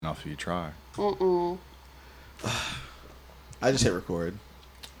mouth if you try. I just hit record.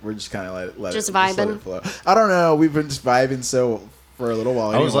 We're just kind of let vibing. it flow. I don't know. We've been just vibing for a little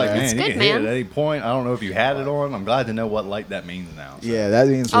while. I was like, anyway. man, you can hit it at any point. I don't know if you had it on. I'm glad to know what light that means now. So. Yeah, that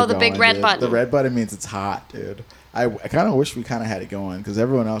means we're the big going, red dude. button. The red button means it's hot, dude. I kind of wish we kind of had it going because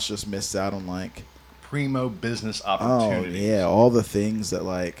everyone else just missed out on like primo business oh opportunities. yeah, all the things that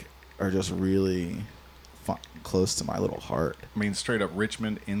like are just really close to my little heart. I mean, straight up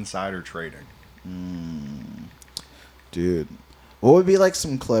Richmond insider trading. Dude, what would be like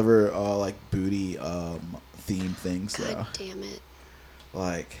some clever like booty theme things though? God damn it.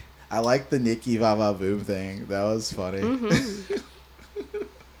 Like I like the Nikki Vava Boom thing. That was funny. Mm-hmm.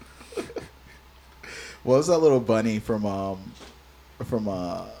 What was that little bunny from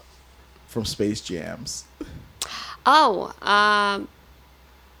Space Jams? Oh,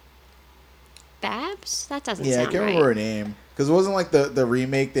 Babs? That doesn't sound right. Yeah, I can't remember her name. Because it wasn't like the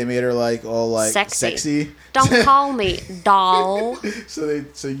remake. They made her like all like sexy. Don't call me doll. So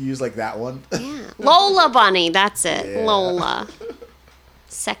you use like that one. Yeah, Lola Bunny. That's it. Yeah. Lola.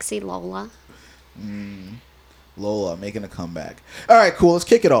 Sexy Lola. Lola making a comeback. All right, cool. Let's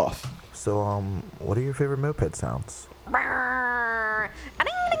kick it off. So, what are your favorite moped sounds? Fuck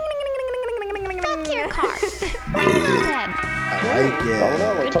your car. I like it. I don't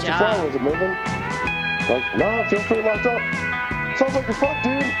know, like Good touch the job. flower, is it moving? Like, no, it feels pretty locked up. Sounds like you're fucked,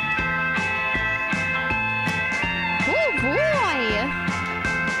 dude. Oh boy.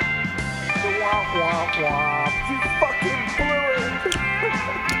 Womp, womp, womp. You fucking blew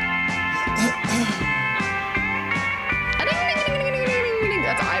it.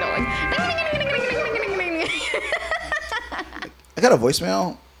 That's idling. I got a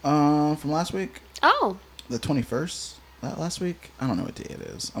voicemail from last week, Oh, the 21st. Last week? I don't know what day it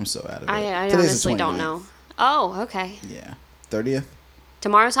is. I'm so out of it. I Today's the honestly don't 29th. know. Oh, okay. Yeah. 30th?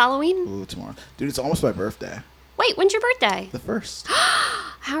 Tomorrow's Halloween? Ooh, tomorrow. Dude, it's almost my birthday. Wait, when's your birthday? The 1st.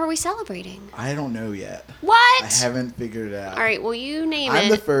 How are we celebrating? I don't know yet. What? I haven't figured it out. All right, well, you name I'm it.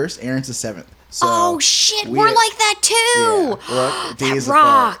 the 1st. Aaron's the 7th. So Oh, shit. we- We're like that, too. Yeah, we're like days that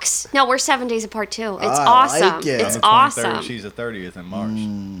apart. rocks. No, we're 7 days apart, too. It's I awesome. like it. It's I'm the 23rd, awesome. She's the 30th in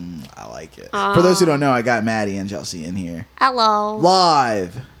March. I like it. For those who don't know, I got Maddie and Chelsea in here. Hello.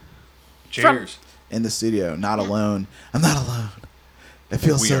 Live Cheers. in the studio. Not alone. I'm not alone. It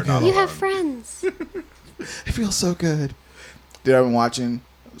feels We so are not good. You have friends. It feels so good. Dude, I've been watching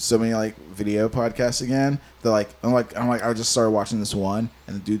so many like video podcasts again. They're like, I'm like, I just started watching this one,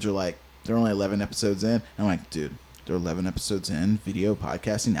 and the dudes are like, they're only 11 episodes in. I'm like, dude, they're 11 episodes in, video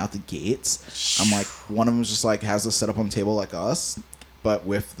podcasting out the gates. I'm like, one of them just like has this set up on the table like us, but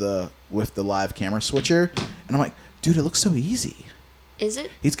with the live camera switcher, and I'm like, dude, it looks so easy. Is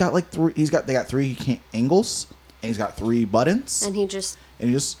it? He's got like they got three angles, and he's got 3 buttons, And he just oh,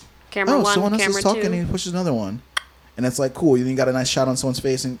 camera one, someone else camera is talking, two. and he pushes another one. And it's like cool. You got a nice shot on someone's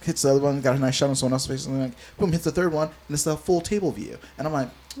face, and hits the other one. Got a nice shot on someone else's face, and then like boom, hits the third one, and it's a full table view. And I'm like,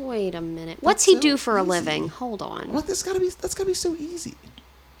 Wait a minute. What's he so do for a easy. living? Hold I'm on. like, that's gotta be so easy.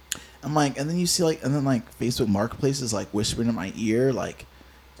 I'm like, and then you see like, and then like Facebook Marketplace is like whispering in my ear, like,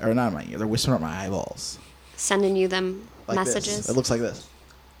 or not in my ear, they're whispering at my eyeballs. Sending you them Like messages. This. It looks like this.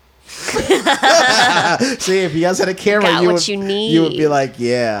 See, if you guys had a camera, Got you what would you need. you would be like,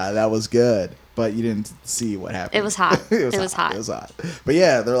 yeah, that was good. But you didn't see what happened. It was hot. It was hot. hot. But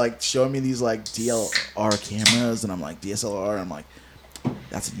yeah, they're like showing me these like DLR cameras, and I'm like DSLR. I'm like,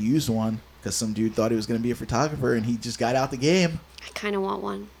 that's a used one because some dude thought he was gonna be a photographer, and he just got out the game. I kind of want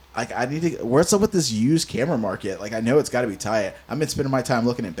one. Like, I need to. What's up with this used camera market? Like, I know it's got to be tight. I've been spending my time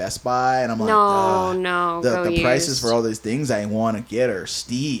looking at Best Buy, and I'm like, No, go the prices used. for all these things I want to get are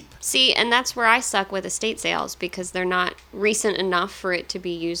steep. See, and that's where I suck with estate sales because they're not recent enough for it to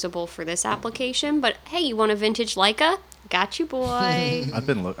be usable for this application. But hey, you want a vintage Leica? Got you, boy.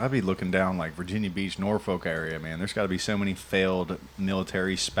 I'd be looking down like Virginia Beach, Norfolk area, man. There's got to be so many failed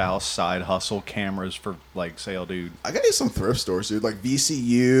military spouse side hustle cameras for like sale, dude. I gotta do some thrift stores, dude. Like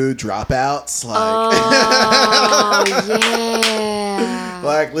VCU dropouts. Like, Oh, yeah.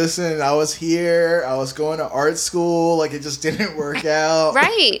 like, listen, I was here. I was going to art school. Like, it just didn't work out.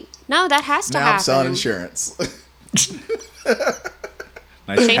 Right. No, that has to Now happen. I'm selling insurance.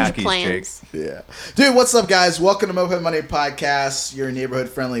 Nice Change khakis, plans. Jake. Yeah. Dude, what's up, guys? Welcome to Moped Monday Podcast, your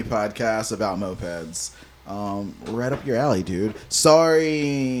neighborhood-friendly podcast about mopeds. Right up your alley, dude.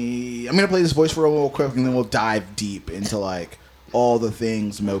 Sorry. I'm going to play this voice for real quick, and then we'll dive deep into, like, all the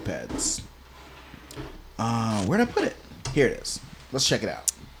things mopeds. Where'd I put it? Here it is. Let's check it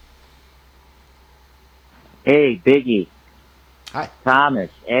out. Hey, Biggie, Hi. Thomas,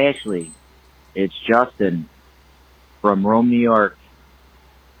 Ashley, it's Justin from Rome, New York.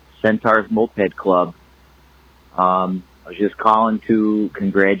 Centaurs Moped Club. I was just calling to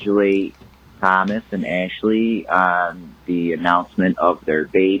congratulate Thomas and Ashley on the announcement of their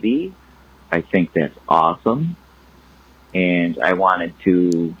baby. I think that's awesome. And I wanted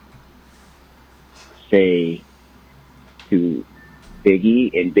to say to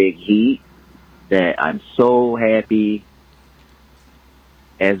Biggie and Big Heat that I'm so happy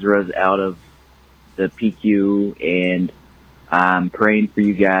Ezra's out of the PQ, and I'm praying for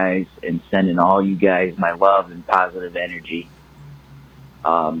you guys and sending all you guys my love and positive energy.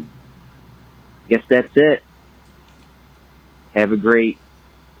 Guess that's it. Have a great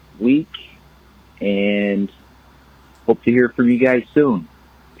week, and hope to hear from you guys soon.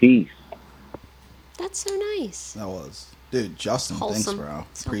 Peace. That's so nice. That was. Dude, Justin, Wholesome. thanks, bro.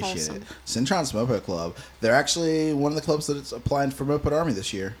 So Appreciate wholesome. it. Centron's Moped Club. They're actually one of the clubs that's applying for Moped Army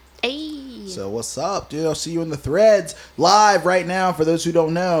this year. Hey. So what's up, dude? I'll see you in the threads live right now. For those who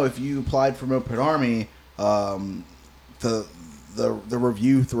don't know, if you applied for Moped Army, the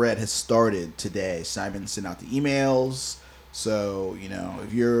review thread has started today. Simon sent out the emails. So, you know,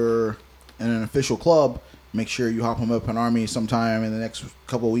 if you're in an official club, make sure you hop on Moped Army sometime in the next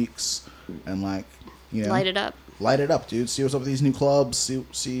couple of weeks and, like, you know, Light it up. light it up, dude. See what's up with these new clubs.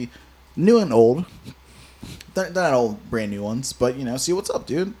 See new and old. They're not all brand new ones, but, you know, see what's up,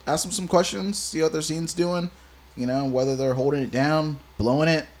 dude. Ask them some questions. See what their scene's doing. You know, whether they're holding it down, blowing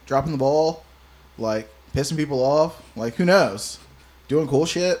it, dropping the ball, like, pissing people off. Like, who knows? Doing cool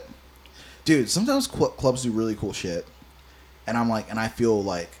shit. Dude, sometimes clubs do really cool shit. And I'm like, and I feel,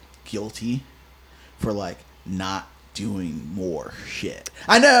 like, guilty for, like, not doing more shit.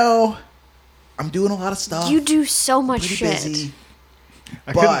 I know! I'm doing a lot of stuff. You do so much Pretty shit. busy.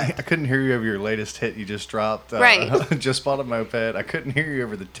 I couldn't hear you over your latest hit you just dropped. Right. Just bought a moped. I couldn't hear you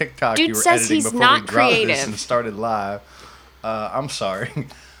over the TikTok Dude you were says editing he's before not we dropped this creative. and started live. I'm sorry.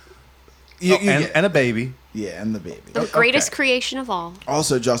 You and, get- and a baby. yeah, and the baby. The greatest Okay. creation of all.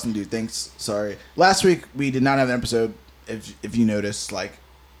 Also, Justin, dude, thanks. Sorry. Last week, we did not have an episode. If you noticed, like,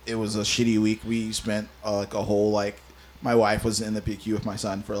 it was a shitty week. We spent, like, a whole, like, my wife was in the PQ with my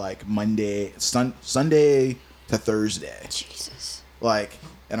son for, like, Sunday to Thursday. Jesus. Like,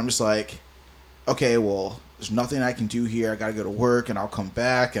 and I'm just like, okay, well, there's nothing I can do here. I got to go to work, and I'll come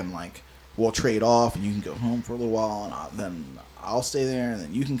back, and, like, we'll trade off, and you can go home for a little while, and then I'll stay there, and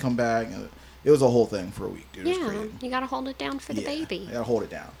then you can come back. And it was a whole thing for a week, dude. It was Yeah, crazy. you gotta hold it down for the baby. I gotta hold it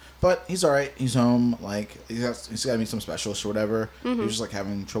down. But he's all right. He's home. Like, he's got to meet some specialist or whatever. He was just, like,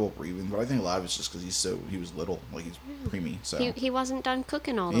 having trouble breathing. But I think a lot of it's just because he was little. Like, he's preemie. So, He wasn't done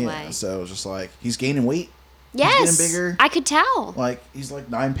cooking all the yeah. way. So, it was just like, he's gaining weight. Yes, getting bigger. I could tell. Like, he's like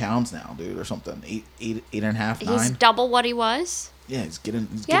 9 pounds now, dude, or something. Eight and a half, 9. He's double what he was. Yeah, he's getting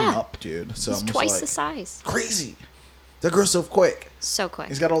Yeah. up, dude. So He's I'm just twice like, the size. crazy. That grows so quick. So quick.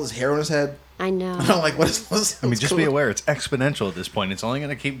 He's got all this hair on his head. I know. I'm like, what's I mean, what's just be going- aware, it's exponential at this point. It's only going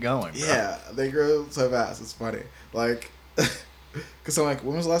to keep going. Bro. Yeah, they grow so fast. It's funny. Like, because I'm like,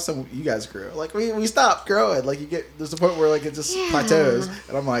 when was the last time you guys grew? Like, we stopped growing. Like, there's a point where, like, it just Yeah. plateaus.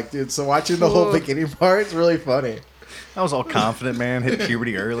 And I'm like, dude, so watching the whole beginning part is really funny. I was all confident, man. Hit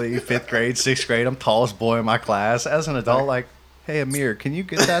puberty early, 5th grade, 6th grade. I'm tallest boy in my class. As an adult, like, hey, Amir, can you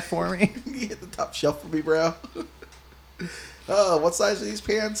get that for me? You hit the top shelf for me, bro. Oh, what size are these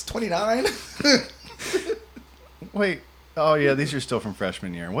pants? 29? Wait. Oh, yeah, these are still from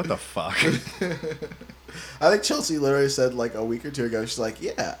freshman year. What the fuck? I think Chelsea literally said, like, a week or two ago, she's like,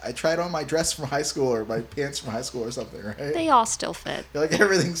 yeah, I tried on my dress from high school or my pants from high school or something, right? They all still fit. Like,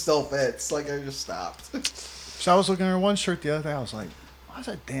 everything still fits. Like, I just stopped. So I was looking at her one shirt the other day. I was like, why does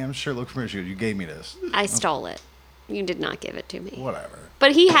that damn shirt look familiar? She goes, you gave me this. I stole it. You did not give it to me. Whatever.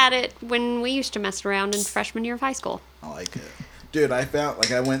 But he had it when we used to mess around in freshman year of high school. I like it. Dude, I found,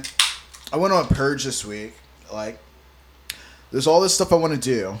 like, I went on a purge this week. Like, there's all this stuff I want to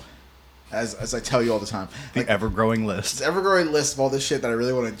do, as I tell you all the time. The Like, ever-growing it's list. an ever-growing list of all this shit that I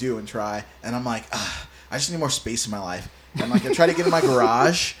really want to do and try. And I'm like, I just need more space in my life. And, like, I try to get in my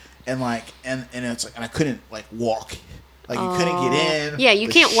garage, and, like, and it's like, and I couldn't, like, walk. Like, you couldn't get in. Yeah, you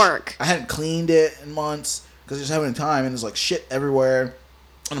The can't work. I hadn't cleaned it in months because I just haven't had time, and there's, like, shit everywhere.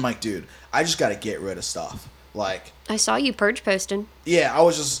 And I'm like, dude, I just got to get rid of stuff. Like, I saw you purge posting. yeah, I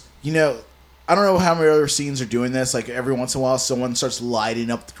was just, you know, I don't know how many other scenes are doing this. Like, every once in a while, someone starts lighting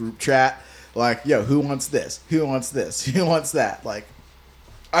up the group chat. Like, yo, who wants this? Who wants this? Who wants that? Like,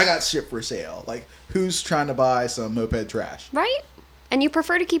 I got shit for sale. Like, who's trying to buy some moped trash? Right? And you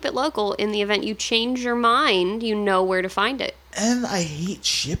prefer to keep it local. In the event you change your mind, you know where to find it. And I hate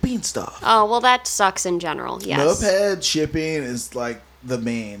shipping stuff. Oh, well, that sucks in general. Yes. Moped shipping is, like, the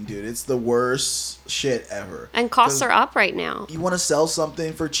main, dude. It's the worst shit ever. And costs 'Cause are up right now. you want to sell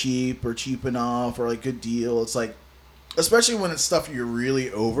something for cheap or cheap enough or like good deal. It's like, especially when it's stuff you're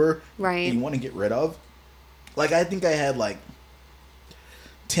really over, Right. and you want to get rid of. Like I think I had like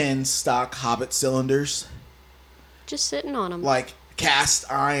 10 stock Hobbit cylinders, Just sitting on them. like cast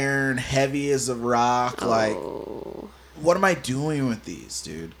iron, heavy as a rock. Like, Oh. what am I doing with these,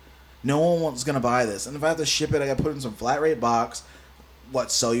 dude? No one's gonna buy this, and if I have to ship it, I gotta put it in some flat rate box.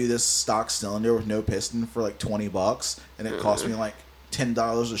 Sell you this stock cylinder with no piston for like $20, and it cost me like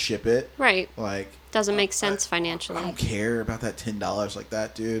 $10 to ship it. Right. Like, Doesn't make sense I financially. don't care about that $10 like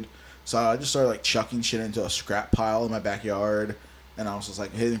that, dude. So I just started like chucking shit into a scrap pile in my backyard, and I was just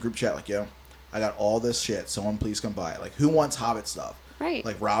like, hey, in the group chat, like, yo, I got all this shit. Someone please come buy it. Like, who wants Hobbit stuff? Right.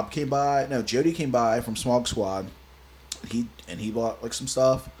 Like Rob came by. No, Jody came by from Smog Squad. He bought like some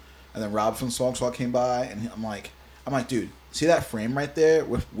stuff, and then Rob from Smog Squad came by, and I'm like, dude, see that frame right there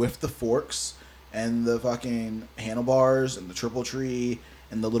with the forks and the fucking handlebars and the triple tree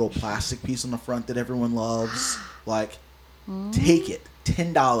and the little plastic piece on the front that everyone loves. Like, take it,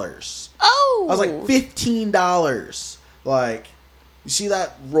 $10. Oh! I was like $15. Like, you see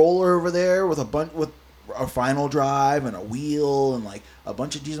that roller over there with a final drive and a wheel and like a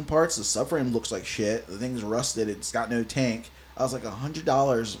bunch of decent parts? The subframe looks like shit. The thing's rusted. It's got no tank. I was like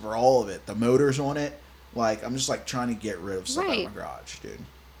 $100 for all of it. The motor's on it. Like, I'm just like trying to get rid of stuff out of my garage, dude.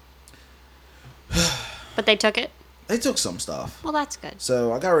 But they took it? They took some stuff. Well, that's good.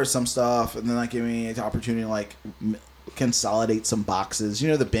 So I got rid of some stuff, and then that gave me the opportunity to like consolidate some boxes. You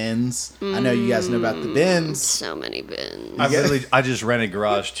know the bins. I know you guys know about the bins. So many bins. I just rented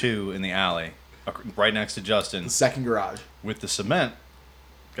garage 2 in the alley, right next to Justin, The second garage. with the cement.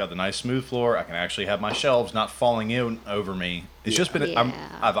 Got the nice smooth floor. I can actually have my shelves not falling in over me. It's just been.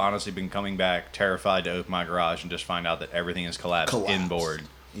 Yeah. I've honestly been coming back terrified to open my garage and just find out that everything is collapsed inboard.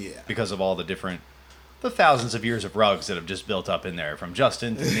 Yeah. Because of all the thousands of years of rugs that have just built up in there, from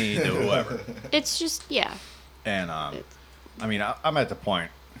Justin to me to whoever. It's just, yeah. And I mean, I'm at the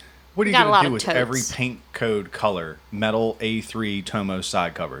point. What are you Got a going lot to do of with totes. every paint code color metal A3 Tomos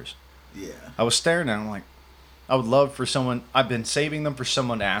side covers? Yeah. I was staring at them like, I would love for someone. I've been saving them for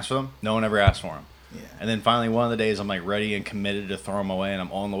someone to ask for them. No one ever asked for them. Yeah. And then finally, one of the days, I'm like ready and committed to throw them away, and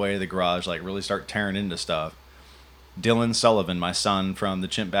I'm on the way to the garage, like really start tearing into stuff. Dylan Sullivan, my son from the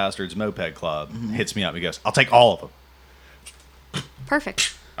Chimp Bastards Moped Club, hits me up. He goes, "I'll take all of them."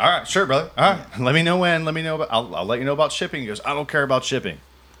 Perfect. All right, sure, brother. All right, let me know when. Let me know about. I'll let you know about shipping. He goes, "I don't care about shipping."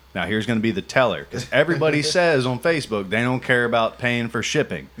 Now here's going to be the teller, because everybody says on Facebook they don't care about paying for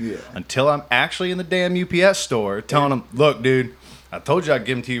shipping. Yeah. Until I'm actually in the damn UPS store telling them, "Look, dude, I told you I'd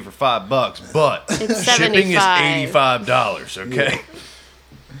give them to you for $5, but It's shipping is $75. $85." Okay.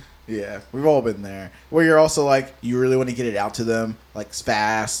 Yeah, we've all been there. Where you're also like, you really want to get it out to them like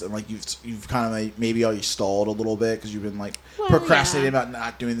fast, and like you've kind of like, maybe already stalled a little bit because you've been like Well, procrastinating yeah. about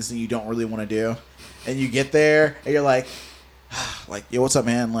not doing this thing you don't really want to do, and you get there and you're like, yo, what's up,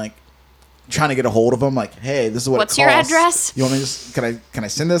 man? Like, trying to get a hold of them. Like, hey, this is what. What's it your costs. address? You want me to just can I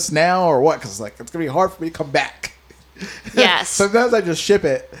send this now or what? Because like it's gonna be hard for me to come back. Yes. Sometimes I just ship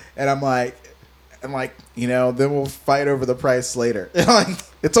it, and I'm like, you know, then we'll fight over the price later. Like,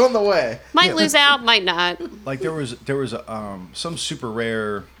 it's on the way. Might lose out, might not. Like there was some super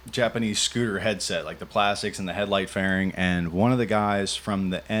rare Japanese scooter headset, like the plastics and the headlight fairing, and one of the guys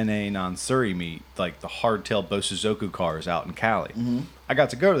from the NA Nansuri meet, like the hardtail Bosuzoku cars out in Cali. I got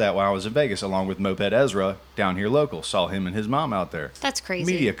to go to that while I was in Vegas, along with Moped Ezra down here local. Saw him and his mom out there. That's crazy.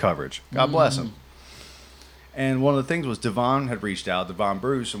 Media coverage. God bless him. And one of the things was Devon had reached out, Devon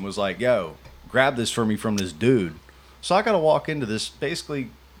Bruce, and was like, "Yo, grab this for me from this dude." So I got to walk into this basically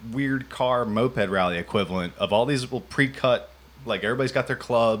weird car moped rally equivalent of all these little pre-cut, like everybody's got their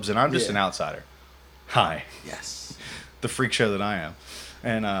clubs, and I'm just an outsider. Hi, Yes. the freak show that I am.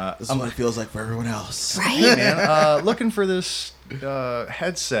 And This is what it feels like for everyone else. hey Right? man, looking for this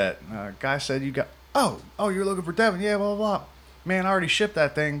headset. Guy said you got. Oh, you're looking for Devin? Yeah, blah blah blah. Man, I already shipped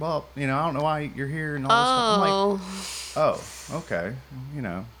that thing. Well, I don't know why you're here and all this stuff. I'm like, Oh. oh, okay.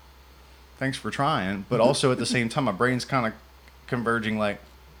 Thanks for trying. But also at the same time, my brain's kind of converging like,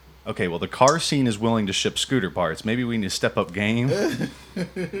 okay, well, the car scene is willing to ship scooter parts. Maybe we need to step up game.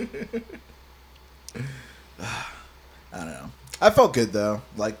 I don't know. I felt good though.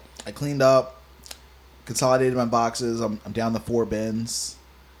 Like, I cleaned up, consolidated my boxes. I'm down to 4 bins.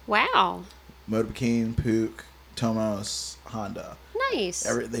 Wow. Motorbikini, Puch, Tomos, Honda. Nice.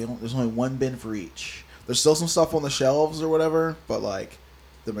 There's only 1 bin for each. There's still some stuff on the shelves or whatever, but like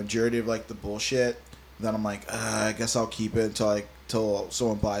the majority of like the bullshit, then I'm like, I guess I'll keep it until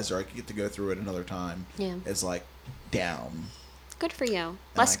someone buys or I can get to go through it another time. Yeah. It's like down. Good for you.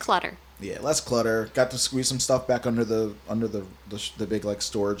 Less like- clutter. Yeah, less clutter. Got to squeeze some stuff back under the big like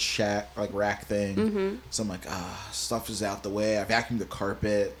storage shack like rack thing. Mm-hmm. So I'm like, stuff is out the way. I vacuumed the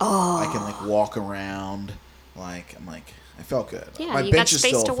carpet. I can like walk around. Like I'm like, I felt good. Yeah, My you got bench is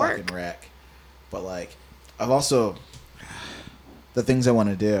space still to a fucking work. wreck, but like, I've also the things I want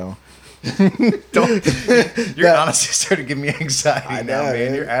to do. You're honestly starting to give me anxiety I now, know, man.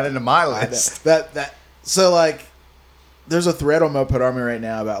 dude. You're adding to my I know. list. So like, there's a thread on Moped Army right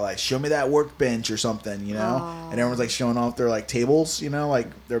now about like, show me that workbench or something, you know? And everyone's like showing off their like tables, you know, like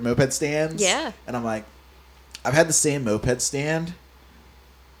their moped stands. Yeah. And I'm like, I've had the same moped stand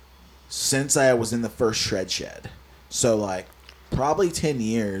since I was in the first shred shed. So like, probably 10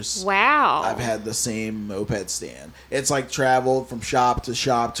 years. Wow. I've had the same moped stand. It's like traveled from shop to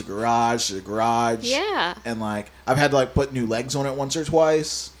shop to garage. Yeah. And like I've had to like put new legs on it once or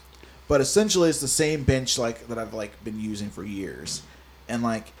twice. But essentially it's the same bench like that I've like been using for years. And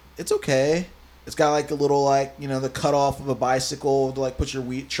like it's okay. It's got like a little like, you know, the cutoff of a bicycle to like put your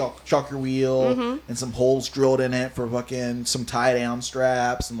chalk your wheel and some holes drilled in it for fucking some tie down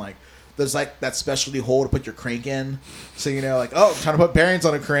straps and like there's like that specialty hole to put your crank in. So, you know, like, oh, trying to put bearings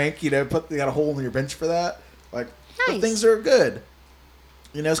on a crank, you know, they got a hole in your bench for that. Like, the Nice. things are good.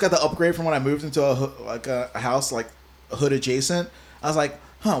 You know, it's got the upgrade from when I moved into a house, like a hood adjacent. I was like,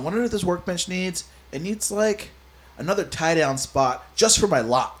 wonder what this workbench needs. It needs like another tie down spot just for my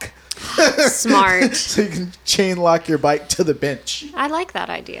lock. Smart. So you can chain lock your bike to the bench. I like that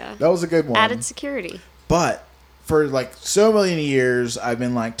idea. That was a good one. Added security. But for like so many years, I've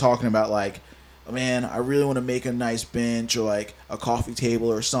been like talking about like, oh, man, I really want to make a nice bench or like a coffee table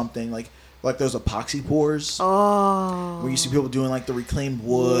or something like those epoxy pours. Oh. Where you see people doing like the reclaimed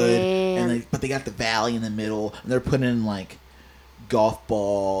wood, Yeah. but they got the valley in the middle, and they're putting in like golf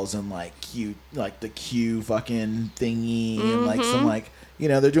balls and like the Q fucking thingy and like some like, you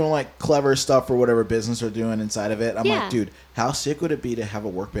know, they're doing like clever stuff for whatever business they're doing inside of it. I'm Yeah. like, dude, how sick would it be to have a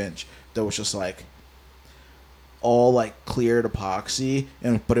workbench that was just like all like cleared epoxy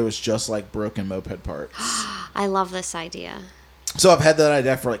but it was just like broken moped parts. I love this idea. So I've had that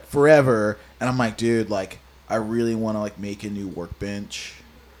idea for like forever, and I'm like, dude, like I really want to like make a new workbench,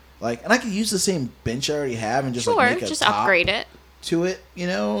 like, and I could use the same bench I already have and just Sure, like make a just top upgrade it. to it, you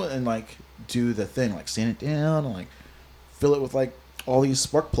know, and like do the thing, like sand it down and like fill it with like all these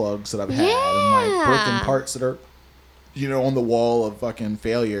spark plugs that I've had and like broken Yeah. parts that are, you know, on the wall of fucking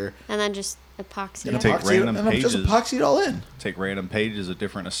failure. And then just epoxy And it. Take epoxy random it, and I'm just pages. epoxy it all in. Take random pages of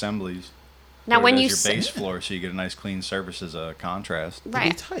different assemblies. Now, Put it when as you your set- base floor, so you get a nice clean surface as a contrast. It'd be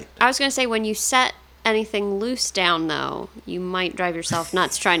Right. tight. I was going to say, when you set anything loose down, though, you might drive yourself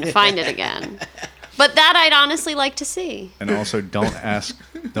nuts trying to find it again. But that I'd honestly like to see. And also, don't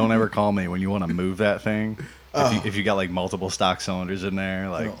ever call me when you want to move that thing. If you got like multiple stock cylinders in there,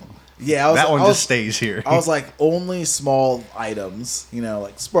 like Yeah, I was, that one I was, just stays here. I was like, only small items, you know,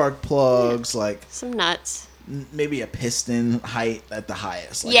 like spark plugs, like Some nuts. maybe a piston height at the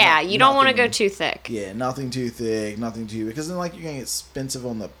highest. Like Yeah, you don't want to nothing- go too thick. Yeah, nothing too thick, nothing too, because then like you're gonna get expensive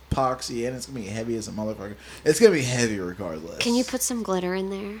on the epoxy and it's gonna be heavy as a motherfucker. It's gonna be heavy regardless. Can you put some glitter in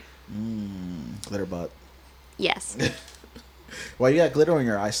there? glitter butt? Yes. Why you got glitter on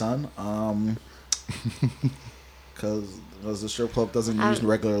your eye, son? Because the strip club doesn't use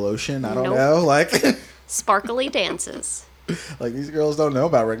regular lotion. I don't Nope. know. Like, Sparkly dances. like these girls don't know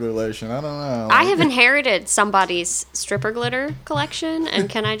about regular lotion. I don't know. I have inherited somebody's stripper glitter collection, and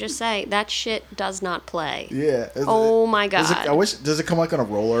can I just say, that shit does not play. Yeah. Oh my Does it, God. I wish. Does it come like on a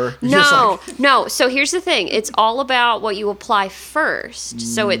roller? You're just No, like- no. So here's the thing. It's all about what you apply first.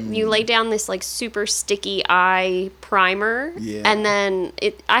 So you lay down this like super sticky eye primer, Yeah. and then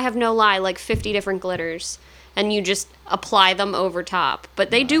I have no lie, like 50 different glitters, and you just apply them over top.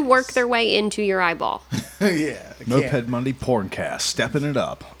 But they do work their way into your eyeball. yeah. I can't. Moped Monday Porncast, stepping it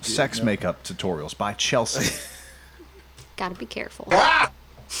up. Sex makeup tutorials by Chelsea. Gotta be careful.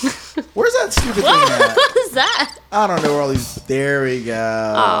 Where's that stupid thing at? What is that? I don't know where all these. There we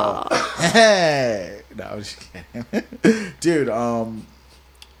go. Hey. No, I'm just kidding. Dude,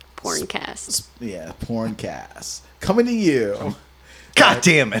 Porncast. yeah, porn cast. Coming to you. God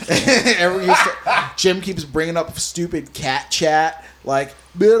damn it! Jim keeps bringing up stupid cat chat. Like,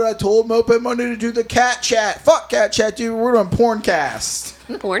 man, I told Moped Monday to do the cat chat. Fuck cat chat, dude. We're doing porn cast.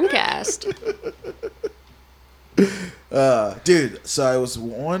 Porncast. Dude, so I was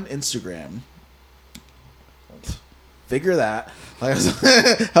on Instagram. Figure that. Like,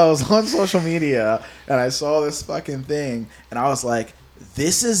 I was on social media and I saw this fucking thing and I was like,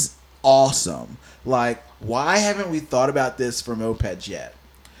 this is awesome. Like, why haven't we thought about this for mopeds yet?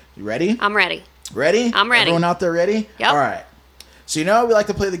 You ready? I'm ready. Ready? I'm ready. Everyone out there ready? Yep. All right. So you know how we like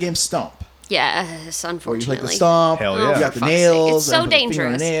to play the game Stump. Yes, Where you unfortunately. take the stump, Hell you yeah. got for the fuck's sake. nails. It's so and put the finger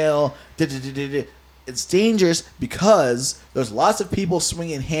on the dangerous. nail. It's dangerous because there's lots of people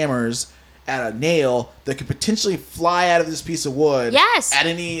swinging hammers at a nail that could potentially fly out of this piece of wood Yes. at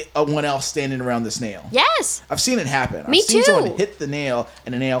anyone else standing around this nail. Yes. I've seen it happen. Me I've seen too. someone hit the nail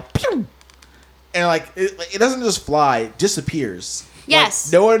and the nail, pew! And like it doesn't just fly, it disappears. Yes.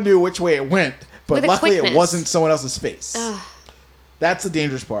 Like, no one knew which way it went, but With a luckily it quickness. wasn't someone else's face. Ugh. That's the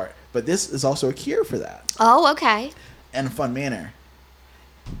dangerous part. But this is also a cure for that. Oh, okay. In a fun manner.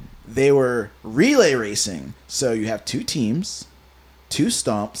 They were relay racing. So you have 2 teams, 2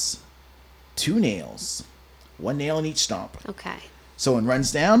 stumps, 2 nails. 1 nail in each stump. Okay. So when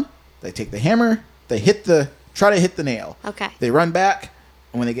runs down, they take the hammer, they try to hit the nail. Okay. They run back,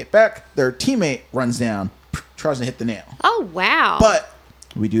 and when they get back, their teammate runs down, tries to hit the nail. Oh, wow. But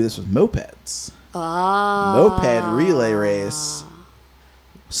we do this with mopeds. Oh. Moped relay race,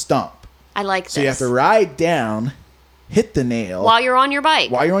 stump. I like this. So you have to ride down, hit the nail While you're on your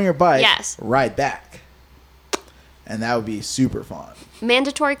bike. while you're on your bike. Yes. Ride back, and that would be super fun.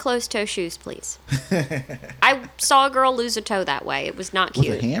 Mandatory closed-toe shoes, please. I saw a girl lose a toe that way. It was not With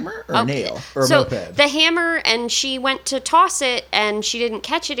cute. a hammer or Oh, a nail or a so moped. the hammer, and she went to toss it, and she didn't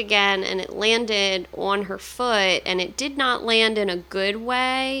catch it again, and it landed on her foot, and it did not land in a good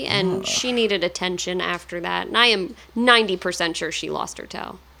way, and she needed attention after that. And I am 90% sure she lost her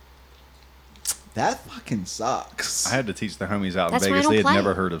toe. That fucking sucks. I had to teach the homies out in That's why I Vegas. don't They had play.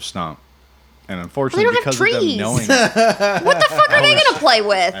 never heard of Stump. And They unfortunately, don't have because of them trees. knowing... What the fuck are they gonna play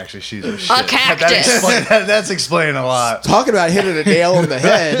with? Actually, she's a shit. cactus. That's explaining a lot. Talking about hitting a nail on the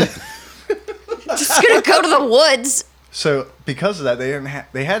head. Just gonna go to the woods. So because of that,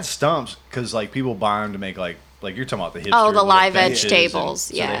 they had stumps because like people buy them to make like you're talking about the hipster Oh, the little live edge benches, tables,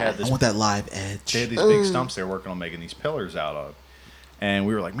 and yeah. So they had I this. want that live edge. They had these big stumps they were working on making these pillars out of, and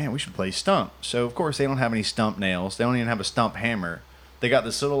we were like, man, we should play stump. So of course they don't have any stump nails. They don't even have a stump hammer. They got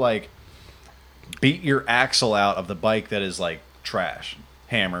this little like beat your axle out of the bike that is like trash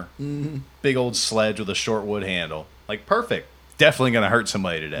hammer, big old sledge with a short wood handle, like perfect. Definitely gonna hurt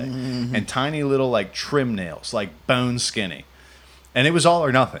somebody today. And tiny little like trim nails, like bone skinny. And it was all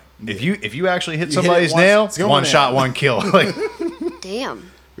or nothing. If you actually hit hit it somebody's once, nail, it's going one in. shot, one kill. Like,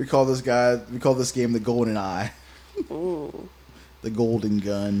 Damn. We call this game the Golden Eye. The Golden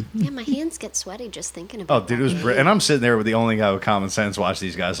Gun. Yeah, my hands get sweaty just thinking oh, about dude, it was and I'm sitting there with the only guy with common sense. Watch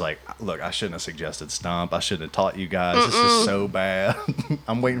these guys like, look, I shouldn't have suggested stump. I shouldn't have taught you guys. This is so bad.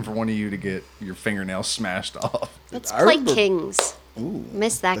 I'm waiting for one of you to get your fingernails smashed off. Let's I play remember- Kings. Ooh,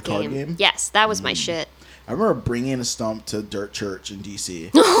 Missed that the card game. game? Yes, that was my shit. I remember bringing a stump to Dirt Church in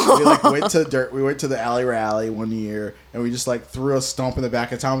DC. We went to the Alley Rally one year, and we just like threw a stump in the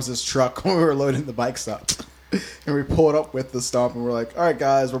back of Thomas's truck when we were loading the bikes up. And we pulled up with the stump, and we're like, "All right,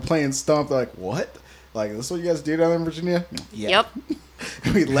 guys, we're playing stump." They're like, "What? Like this is what you guys do down in Virginia?" Yeah. Yep.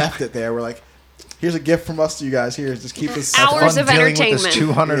 And we left it there. We're like, "Here's a gift from us to you guys. Here, just keep this." Hours Fun of dealing with entertainment. this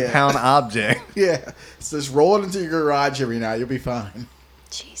 200-pound object. Yeah, so just roll it into your garage every night. You'll be fine.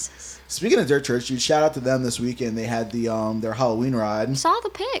 Jesus. Speaking of Dirt Church, dude, shout out to them this weekend. They had the their Halloween ride. Saw the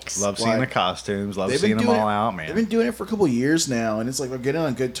pics. Love seeing Like, the costumes. Love They've seeing been them doing all it- out, They've been man. doing it for a couple years now, and it's like they're getting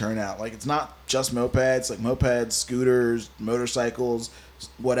a good turnout. Like it's not just mopeds, like mopeds, scooters, motorcycles,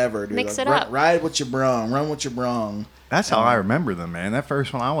 whatever. Dude. Mix Like, it up. Ride what you brung, run what you brung. That's how I remember them, man. That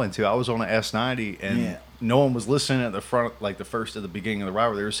first one I went to, I was on an S90, and Yeah. no one was listening at the front, like the first at the beginning of the ride,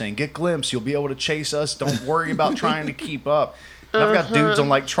 where they were saying, "Get glimpse, you'll be able to chase us. Don't worry about trying to keep up." And I've got dudes on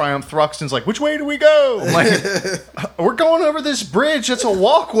like Triumph Thruxtons, like, "Which way do we go?" I'm like, "We're going over this bridge. It's a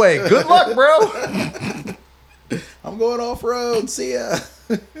walkway. Good luck, bro." I'm going off road. See ya.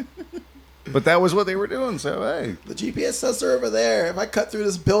 But that was what they were doing. So hey, The GPS says they're over there. If I cut through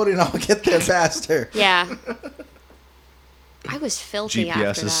this building, I'll get there faster. Yeah. I was filthy after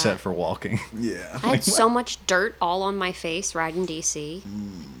GPS that. is set for walking. Yeah. I had so much dirt all on my face riding DC.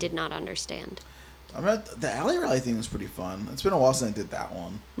 Mm. Did not understand. I mean, the alley rally thing was pretty fun. It's been a while since I did that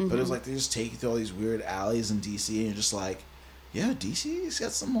one, but it was like they just take you through all these weird alleys in DC, and you're just like, yeah, DC's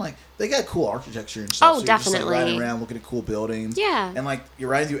got some like they got cool architecture and stuff. Oh, so you're just, like, definitely. riding around looking at cool buildings. Yeah. and like you're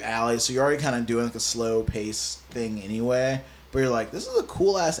riding through alleys, so you're already kind of doing like a slow pace thing anyway. But you're like, this is a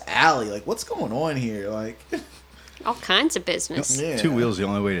cool ass alley. Like, what's going on here? Like, All kinds of business. yeah. Two wheels is the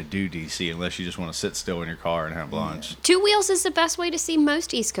only way to do DC, unless you just want to sit still in your car and have lunch. Two wheels is the best way to see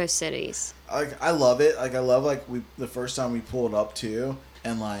most East Coast cities. Like, I love it. Like, I love like the first time we pulled up too,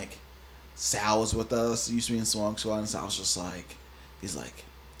 and like Sal was with us. He used to be in Swamp Squad, and Sal's just like, he's like,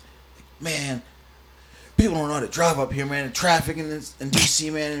 man, people don't know how to drive up here, man. The traffic in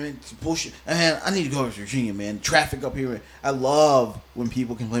DC, man, it's bullshit. And man, I need to go over to Virginia, man. Traffic up here, man. I love when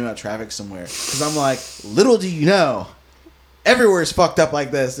people complain about traffic somewhere. Because I'm like, little do you know, everywhere is fucked up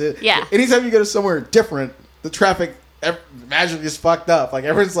like this. Yeah. Anytime you go to somewhere different, the traffic magically is fucked up. Like,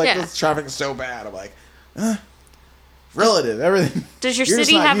 everyone's like, Yeah. this traffic is so bad. I'm like, relative, everything. Does your You're just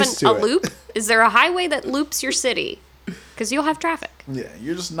city not have used to a it. loop? Is there a highway that loops your city? Because you'll have traffic. Yeah,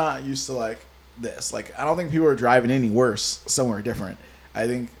 you're just not used to like this. Like, I don't think people are driving any worse somewhere different. I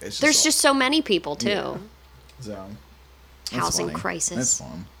think it's just There's just so many people too. Yeah. So that's Housing funny. crisis. That's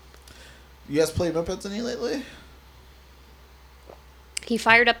fun. You guys play mopeds any lately? He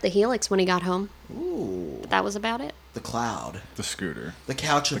fired up the Helix when he got home. Ooh, That was about it. the cloud, The scooter. the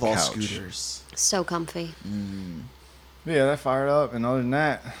couch of The all couch. scooters. So comfy. Yeah, that fired up. And other than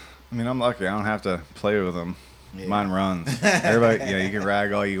that, I mean, I'm lucky. I don't have to play with them. Yeah. Mine runs. Everybody, you can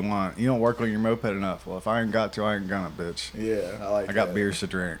rag all you want. You don't work on your moped enough. Well, if I ain't got to, I ain't gonna, bitch. Yeah, I like. I got that. beers to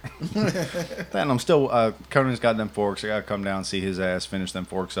drink. Then I'm still. Conan's got them forks. I gotta come down and see his ass finish them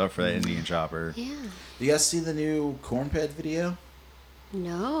forks up for that Indian chopper. Yeah. You guys see the new Cornped video?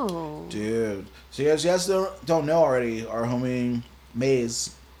 No. Dude. So you guys don't know already, our homie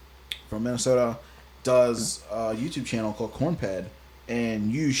Maze from Minnesota does a YouTube channel called Cornped,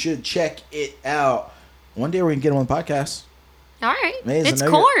 and you should check it out. One day we're going to get him on the podcast. All right. Maze, It's I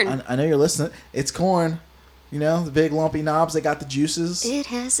know corn. I know you're listening. It's corn. You know, the big lumpy knobs, they got the juices. It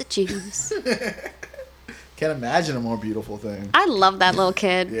has a juice. Can't imagine a more beautiful thing. I love that little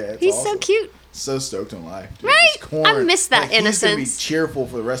kid. Yeah, it's He's so awesome. cute. So stoked in life. Dude. Right? It's corn. I miss that He's going to be innocence. cheerful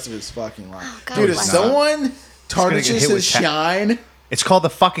for the rest of his fucking life. Oh, God Dude, if bless him. someone get tarnishes hit with his shine... It's called the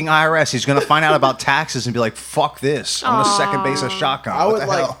fucking IRS. He's gonna find out about taxes and be like, "Fuck this! I'm a second base of shotgun." I What would the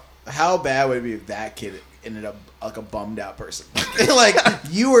like. hell? How bad would it be if that kid ended up like a bummed out person? Like,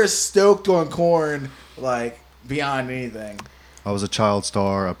 you were stoked on corn, like beyond anything. I was a child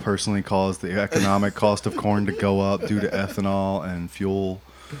star. I personally caused the economic cost of corn to go up due to ethanol and fuel.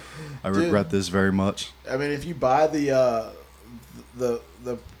 I regret this very much. I mean, if you buy the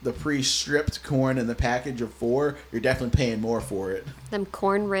pre-stripped corn in the package of 4, you're definitely paying more for it. Them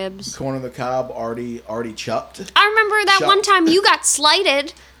corn ribs. Corn on the cob already chucked. I remember that Shut- one time you got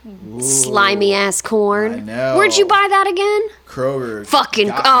slighted. Slimy ass corn. I know. Where'd you buy that again? Kroger. Fucking.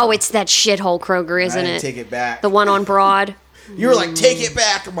 got Oh, me. it's that shithole Kroger, I isn't didn't it? take it back. The one on Broad. You were like, take it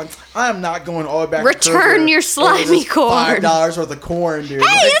back. I'm like, I'm not going all the way back. Return to Kroger your over slimy this corn. $5 worth of corn, dude. Hey,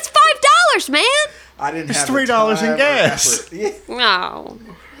 Like, that's $5, man. I didn't It's have $3 the in time or gas. effort. Yeah. No.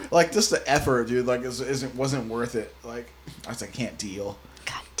 Like, just the effort, dude. Like, wasn't worth it. Like, I was like, can't deal.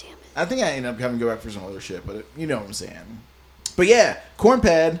 God damn it. I think I ended up having to go back for some other shit, but you know what I'm saying. But yeah,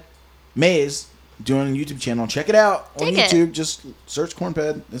 Cornped Maze doing a YouTube channel. Check it out on Dig it. YouTube. Just search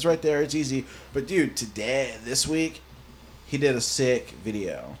Cornped. It's right there. It's easy. But dude, this week, he did a sick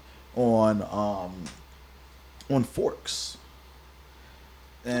video on forks.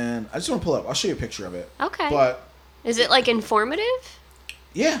 And I just want to pull up. I'll show you a picture of it. Okay. But Is it like informative?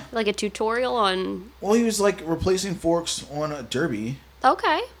 yeah, Like a tutorial on. well, he was like replacing forks on a Derby.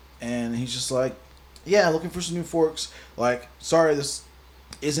 Okay. And he's just like, yeah, looking for some new forks. Like, sorry, this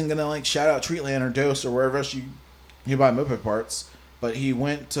isn't gonna like shout out Treatland or Dose or wherever else you buy moped parts. But he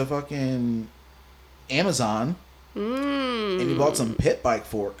went to fucking Amazon and he bought some pit bike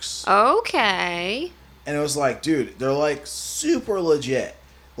forks. Okay. And it was like, dude, they're like super legit.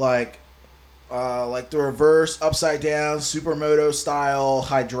 Like the reverse, upside down, supermoto style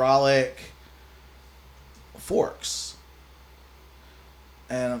hydraulic forks.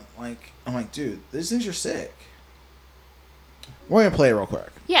 And I'm like, dude, these things are sick. We're gonna play it real quick.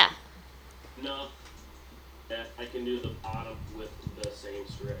 Yeah. No, that I can do the bottom with the same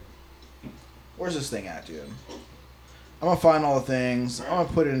strip. Where's this thing at, dude? I'm gonna find all the things. I'm gonna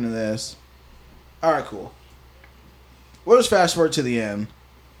put it into this. All right, cool. We'll just fast forward to the end.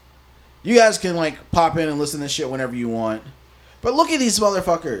 You guys can like pop in and listen to this shit whenever you want. But look at these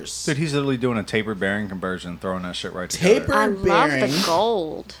motherfuckers. Dude, he's literally doing a taper bearing conversion, throwing that shit right together. Taper I love bearing. the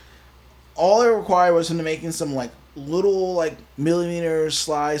gold. All it required was him to making some like little like millimeter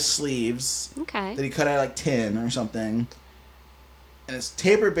slice sleeves that Okay. he cut out like 10 or something. And it's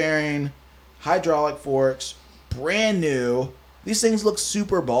taper bearing, hydraulic forks, brand new. These things look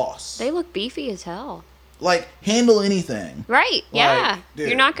super boss. They look beefy as hell. Like handle anything. Right. Yeah. dude.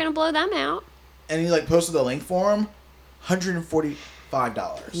 You're not going to blow them out. And he like posted the link for him. $145.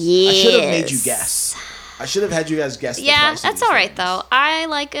 Yes. I should have made you guess. I should have had you guys guess. The Yeah, price of that's these all right, things. though. I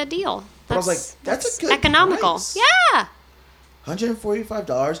like a deal. But I was like, that's a good economical. price. Yeah.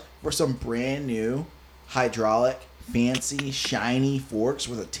 $145 for some brand new hydraulic fancy, shiny forks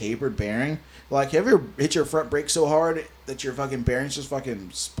with a tapered bearing. Like, have you ever hit your front brake so hard that your fucking bearings just fucking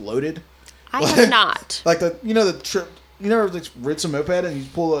exploded? I have not. Like the trip. You never like rid some moped and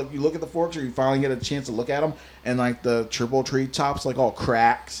you look at the forks, or you finally get a chance to look at them, and like the triple tree tops like all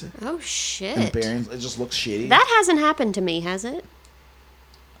cracked Oh shit. and bearings. It just looks shitty. That hasn't happened to me, has it?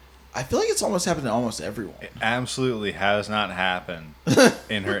 I feel like it's almost happened to almost everyone. It absolutely has not happened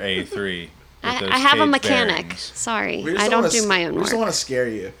in her A3. I have a cage mechanic. bearings. Sorry, We just I don't wanna do my own We just don't work. want to scare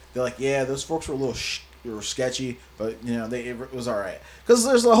you. They're like, yeah, those forks were a little they were sketchy, but you know it was all right. Because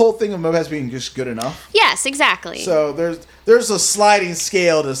there's the whole thing of mopeds being just good enough. Yes, exactly. So there's a sliding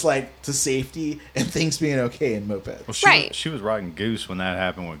scale to safety and things being okay in mopeds. Well, Right. she was riding Goose when that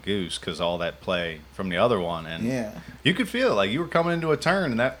happened with Goose because all that play from the other one, and Yeah. you could feel it. Like you were coming into a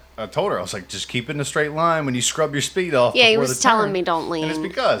turn, and that I told her, I was like, just keep it in a straight line when you scrub your speed off. Yeah, he before was the telling turn. me don't lean. And it's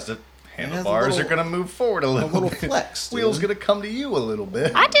because the handlebars little- are going to move forward a little bit. flex, dude. Wheels going to come to you a little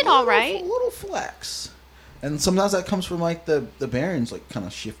bit. I did all A right. little flex. And sometimes that comes from like the bearings like kind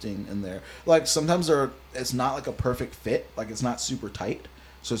of shifting in there. Like sometimes it's not like a perfect fit, like it's not super tight,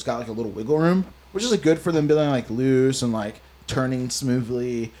 so it's got like a little wiggle room, which is like good for them being like loose and like turning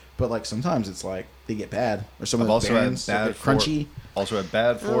smoothly. But like sometimes it's like they get bad, or some of I've the also had bearings bad get crunchy. Also had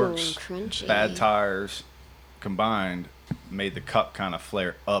bad forks, crunchy. bad tires, combined, made the cup kind of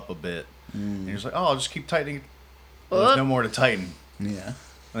flare up a bit. And you're just like, oh, I'll just keep tightening. Well, there's no more to tighten. Yeah.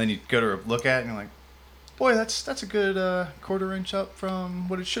 And then you go to look at it and you're like, boy, that's a good quarter inch up from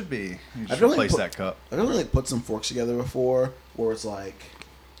what it should be. You just replace that cup. I've really like put some forks together before, where it's like,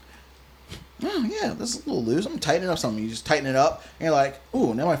 oh yeah, this is a little loose. I'm tightening up something. You just tighten it up, and you're like,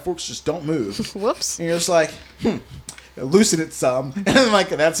 ooh, now my forks just don't move. Whoops. And you're just like, loosen it some, and I'm like,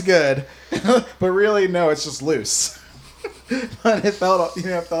 that's good. But really, no, it's just loose. But it felt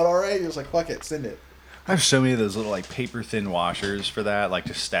all right. You're just like, fuck it, send it. I have so many of those little like paper thin washers for that, like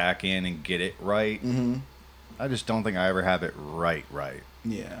to stack in and get it right. Mm-hmm. I just don't think I ever have it right.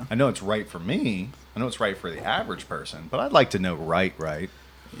 Yeah. I know it's right for me. I know it's right for the average person, but I'd like to know right.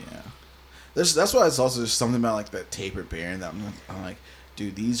 Yeah. That's why it's also just something about like that tapered bearing that I'm like,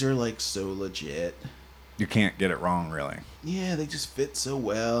 dude, these are like so legit. You can't get it wrong, really. Yeah, they just fit so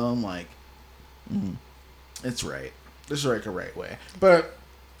well. I'm like, it's right. This is like a right way. But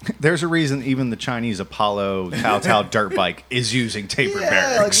There's a reason even the Chinese Apollo Tao dirt bike is using tapered yeah,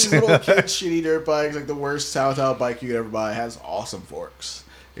 like bearings. these little kid shitty dirt bikes, like the worst Tao bike you could ever buy, has awesome forks.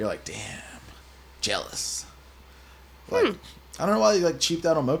 You're like, damn, jealous. Like, I don't know why you like cheaped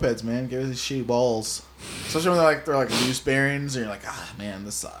out on mopeds, man. Give us these shitty balls, especially when they're like loose bearings, and you're like, ah, man,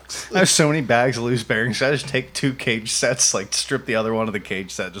 this sucks. I have so many bags of loose bearings. I just take 2 cage sets, like strip the other one of the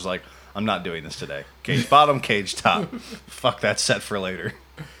cage set, just like, I'm not doing this today. Cage bottom, cage top. Fuck that set for later.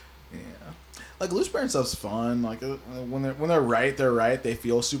 Like loose bearing stuff's fun. Like when they're right, they're right. They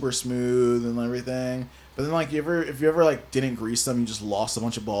feel super smooth and everything. But then like if you ever like didn't grease them, you just lost a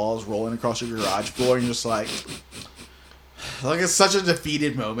bunch of balls rolling across your garage floor, and you're just like it's such a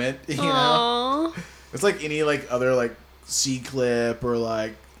defeated moment. You know, Aww. it's like any like other like C clip or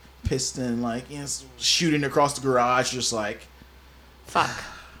like piston, like shooting across the garage, just like Fuck.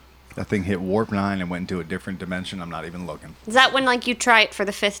 That thing hit warp 9 and went into a different dimension. I'm not even looking. Is that when like you try it for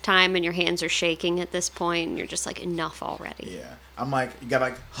the 5th time and your hands are shaking at this point and you're just like enough already? yeah. I'm like, you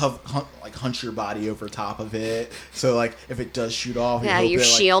gotta like hunch your body over top of it, so like if it does shoot off, Yeah, you hope you're it,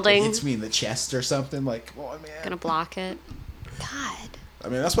 like, shielding. It hits me in the chest or something. Like, come on, man. Gonna block it. God. I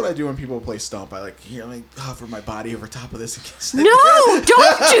mean, that's what I do when people play Stump. I like, here, let me hover my body over top of this in case. No, don't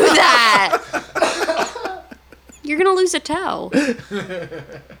do that. You're gonna lose a toe.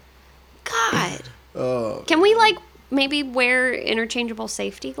 God. Oh, Can we like maybe wear interchangeable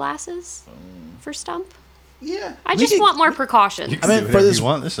safety glasses for Stump? yeah. I We just could- want more precautions. I mean, Do for whatever this- you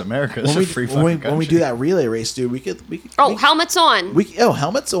want. This is America. It's when a we, free when, we, fucking when we country. do that relay race, dude, we could Oh, helmets on.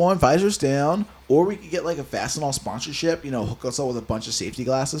 helmets on, visors down, or we could get like a Fastenal sponsorship. You know, hook us up with a bunch of safety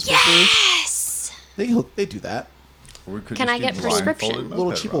glasses for free. Yes. They do that. Or we could Can just I get do prescription? blindfolded Little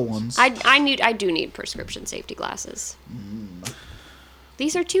moped cheapo rides. ones. I do need prescription safety glasses.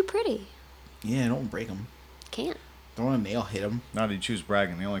 These are too pretty. Yeah, don't break them. Can't. Don't want a nail hit them. Now that you choose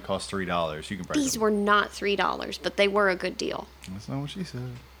bragging, they only cost $3. You can brag. These were not $3, but they were a good deal. That's not what she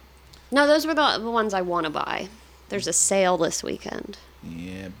said. No, those were the ones I want to buy. There's a sale this weekend.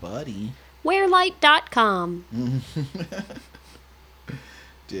 Yeah, buddy. Wearlight.com.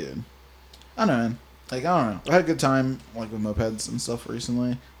 Dude. I don't know, man. Like, I don't know. I had a good time, like, with mopeds and stuff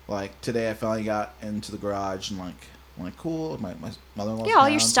recently. Like, today I finally got into the garage and, like, I'm like, cool. My mother-in-law's Yeah, all your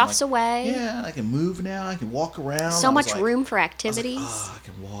down. I'm stuff's like, away. Yeah, I can move now. I can walk around. So I was much like- room for I was like, activities. oh, I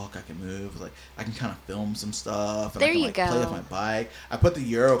can walk, I can move. Like, I can kind of film some stuff. And There I can, you like, play with go. my bike. I put the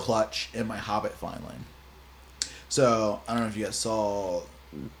Euro clutch in my Hobbit finally. So, I don't know if you guys saw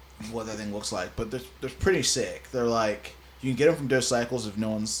what that thing looks like, but they're pretty sick. They're like, you can get them from Dos Cycles if no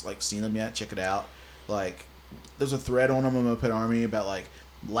one's like seen them yet. Check it out. Like, there's a thread on them on Moped Army about like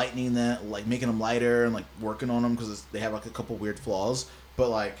lightening that, like making them lighter and like working on them because they have like a couple weird flaws. But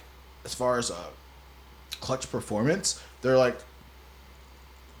like, as far as clutch performance, they're like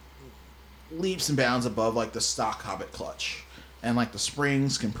leaps and bounds above like the stock Hobbit clutch. And like the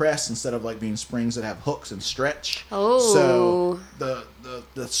springs compress instead of like being springs that have hooks and stretch. Oh. So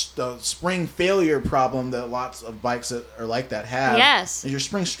the spring failure problem that lots of bikes that are like that have Yes. is your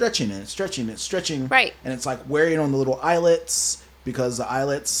spring stretching and it's stretching. Right. And it's like wearing on the little eyelets because the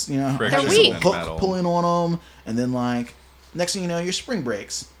eyelets, you know, Friction have this They're little weak. hook metal. pulling on them. And then like next thing you know, your spring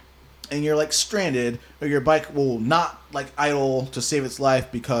breaks. And you're like stranded, or your bike will not like idle to save its life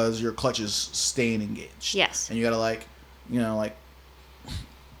because your clutch is staying engaged. Yes. And you gotta like, you know, like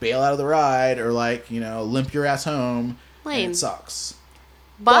bail out of the ride or like, you know, limp your ass home. Lame. And it sucks.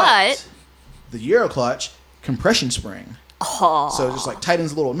 But the Euro clutch, compression spring. oh, So it just like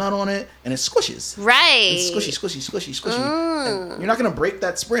tightens a little nut on it and it squishes. right. It's squishy. And you're not gonna break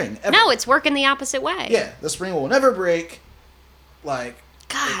that spring ever. No, it's working the opposite way. Yeah, the spring will never break. Like,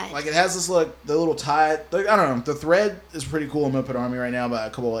 God. like it has this the little tie. Like, I don't know. The thread is pretty cool in Moped Army right now. But a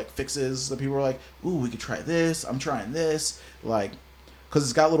couple of, like fixes that people are like, "Ooh, we could try this." I'm trying this, like, because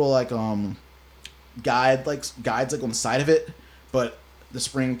it's got little like guides like on the side of it, but the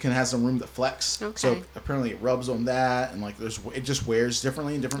spring can have some room to flex. Okay. So apparently it rubs on that, and like it just wears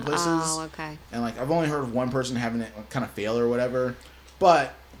differently in different places. Oh, okay. And like I've only heard of one person having it kind of fail or whatever,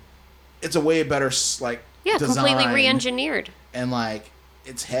 but it's a way better like Yeah, completely design. re-engineered. And like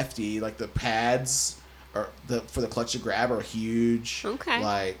it's hefty. Like the pads are for the clutch to grab are huge. Okay.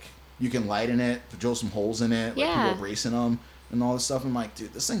 Like you can lighten it, drill some holes in it. Like Yeah. people are bracing them and all this stuff. I'm like,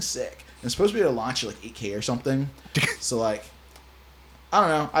 dude, this thing's sick. And it's supposed to be able to launch at like 8K or something. So like, I don't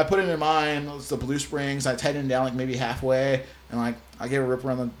know. I put it in mine. It's the Blue Springs. I tightened it down like maybe halfway, and like I gave a rip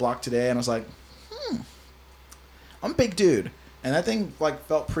around the block today, and I was like, I'm a big dude, and that thing like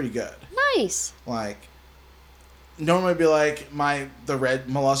felt pretty good. Nice. Like normally it'd be like the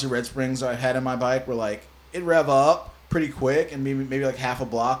Malossi Red Springs I had in my bike were like it'd rev up pretty quick and maybe like half a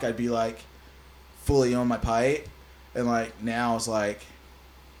block I'd be like fully on my pipe, and like now it's like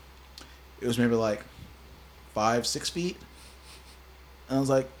it was maybe like 5-6 feet, and I was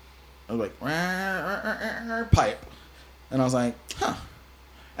like pipe, and I was like huh,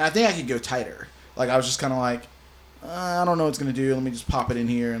 and I think I could go tighter. Like I was just kind of like I don't know what it's gonna do. Let me just pop it in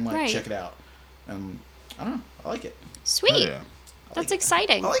here and like Right. check it out. And I don't know. I like it. Sweet. Oh, yeah. That's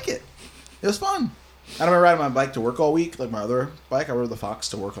exciting. I like it. It was fun. I've been riding my bike to work all week, like my other bike. I rode the Fox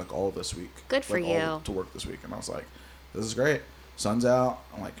to work like all of this week. Good for Like, all you. to work this week, and I was like, "This is great." Sun's out.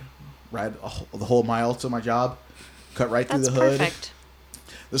 I'm like, ride the whole mile to my job, cut right That's through the hood. perfect.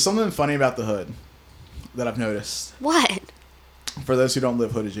 There's something funny about the hood that I've noticed. What? For those who don't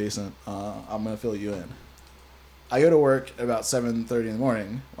live hood adjacent, I'm gonna fill you in. I go to work at about 7:30 in the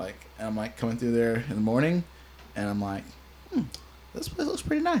morning, like, and I'm like coming through there in the morning, and I'm like, this place looks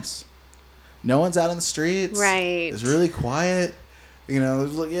pretty nice. No one's out in the streets. Right. It's really quiet. You know,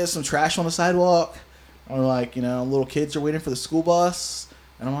 there's like some trash on the sidewalk, or like little kids are waiting for the school bus,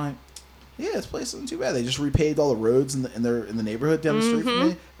 and I'm like, yeah, this place isn't too bad. They just repaved all the roads in the neighborhood down the street from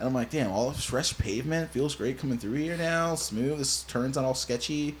me, and I'm like, damn, all this fresh pavement feels great coming through here now, smooth. This turns out all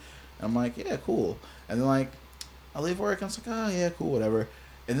sketchy, and I'm like, yeah, cool. And then like, I leave work, and it's like, oh yeah, cool, whatever.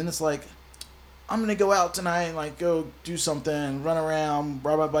 And then it's like, I'm gonna go out tonight and like go do something, run around,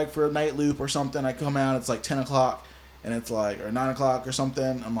 ride my bike for a night loop or something. I come out, it's like 10 o'clock, and it's like, or 9 o'clock or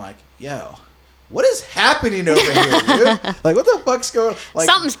something. I'm like, yo, what is happening over here, dude? Like, what the fuck's going on? Like,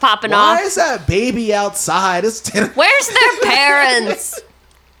 Something's popping why off. is that baby outside? It's 10 o'clock. Where's their parents?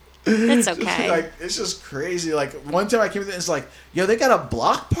 It's okay. Like, it's just crazy. Like, one time I came in, it's like, yo, they got a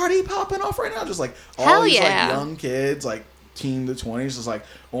block party popping off right now. Just like all Hell these yeah. like young kids, like teen to 20s, just like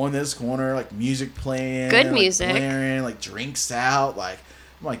on this corner, like music playing, Good like, music. blaring, like drinks out. Like,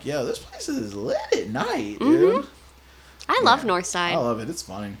 I'm like, yo, this place is lit at night, dude. I love Yeah. Northside. I love it. It's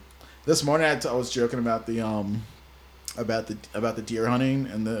funny. This morning I was joking about the about the deer hunting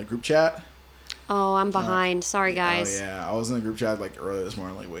in the group chat. Oh, I'm behind. Sorry, guys. Oh yeah, I was in the group chat like early this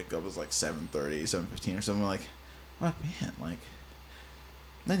morning. Like wake up, it was like 7:30, 7:15 or something. Like, man, like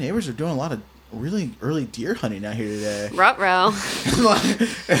my neighbors are doing a lot of really early deer hunting out here today. Ruh-roh.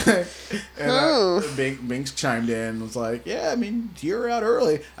 Binks chimed in and was like, yeah, I mean, deer are out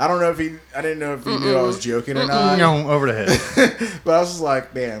early. I didn't know if he knew I was joking or not. No, over the head. But I was just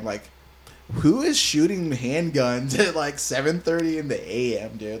like, man, like, who is shooting handguns at like 7:30 in the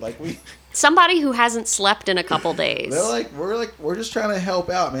a.m., dude? Like, Somebody who hasn't slept in a couple days. we're just trying to help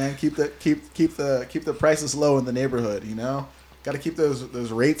out, man. Keep the prices low in the neighborhood, you know? Got to keep those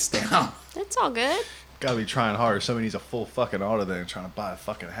rates down. That's all good. Gotta be trying hard. Somebody needs a full fucking auto there and trying to buy a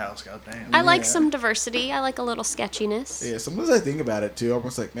fucking house. God damn. I like some diversity. I like a little sketchiness. Yeah, sometimes I think about it too. I'm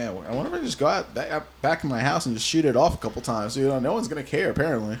just like, man, I wonder if I just go out back in my house and just shoot it off a couple times. You know, no one's gonna care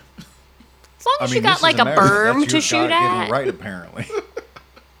apparently. As long as you got this like is a America. berm That's to your shoot God-given at. right, apparently.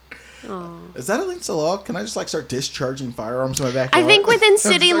 Is that against the law? Can I just like start discharging firearms in my backyard? I think within I'm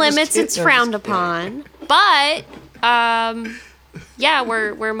city just limits kidding. it's I'm frowned just kidding. upon. But yeah,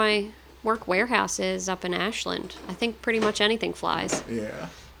 where my work warehouse is up in Ashland, I think pretty much anything flies. Yeah.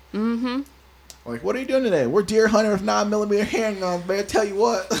 Mm-hmm. Like, what are you doing today? We're deer hunting with 9mm handguns, man. I tell you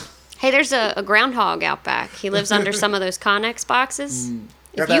what. Hey, there's a groundhog out back. He lives under some of those Connex boxes.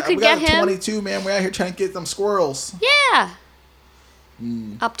 If you could we get got a him, 22, man. We're out here trying to get them squirrels. yeah,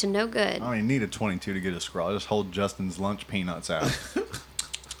 up to no good. I don't even need a 22 to get a squirrel. I just hold Justin's lunch peanuts out.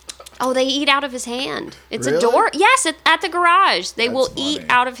 Oh, they eat out of his hand. It's Really? adorable. Yes, at the garage. They will That's eat funny.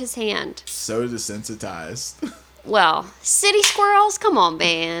 out of his hand. So desensitized. Well, city squirrels, come on,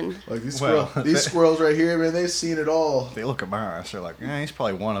 man. Like these Well, these squirrels right here, man. They've seen it all. They look at my eyes. They're like, he's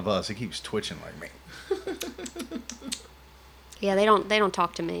probably one of us. He keeps twitching like me. Yeah, they don't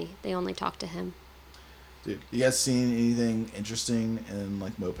talk to me. They only talk to him. Dude, you guys seen anything interesting in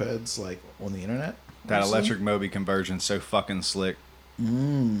like mopeds, like on the internet? That recently? electric Moby conversion's so fucking slick. I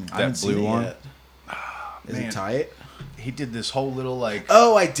That haven't seen blue it one. yet. Is man. it tight? He did this whole little like.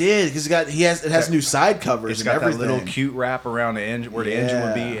 Oh, I did because it has new side covers It's and got everything. that little cute wrap around the engine where the engine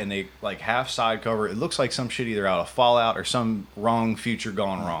would be, Yeah. and they like half side cover. It looks like some shit either out of Fallout or some wrong feature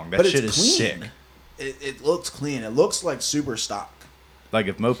gone wrong. That But shit it's is clean. sick. It looks clean. It looks like super stock. Like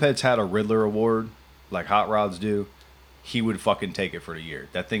if mopeds had a Riddler award, like Hot Rods do, he would fucking take it for the year.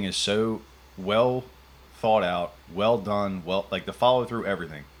 That thing is so well thought out, well done, like the follow through,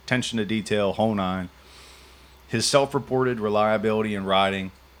 everything, attention to detail, whole nine. His self-reported reliability in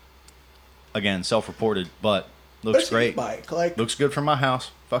riding, again self-reported, but looks It's a great. e-bike. Like Looks good for my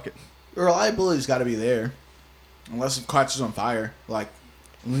house. Fuck it. the reliability's got to be there, unless it catches on fire. Like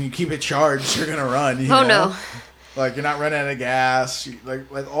when you keep it charged, you're gonna run. You Oh, know? no. Like you're not running out of gas. Like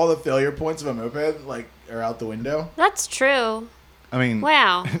all the failure points of a moped like are out the window. That's true. I mean,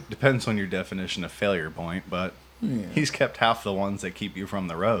 Wow. depends on your definition of failure point, but he's kept half the ones that keep you from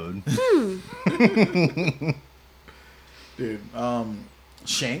the road. Dude,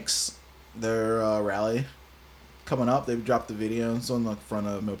 Shanks, their rally coming up. They dropped the video. It's on the front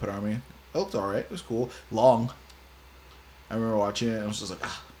of Moped Army. It looked alright. It was cool. Long. I remember watching it and I was just like,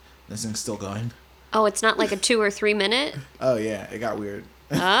 this thing's still going. Oh, it's not like a 2 or 3 minute? Oh, yeah. It got weird.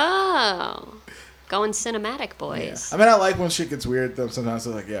 Oh. Going cinematic, Yeah. boys. I mean, I like when shit gets weird, though. Sometimes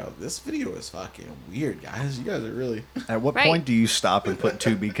I'm like, yo, this video is fucking weird, guys. You guys are really... At what Right. point do you stop and put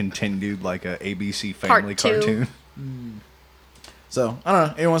to be continued like a ABC Part family 2. cartoon? So, I don't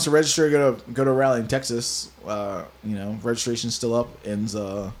know. Anyone wants to register, go to a rally in Texas. Registration's still up. Ends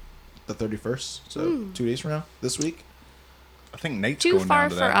the 31st. So, 2 days from now. This week. I think Nate's Too going far down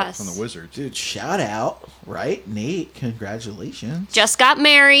to for that us. from the Wizards. Dude, shout out. Right? Nate, congratulations. Just got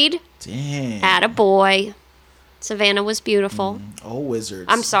married. Dang. Had a boy. Savannah was beautiful. Oh, Wizards.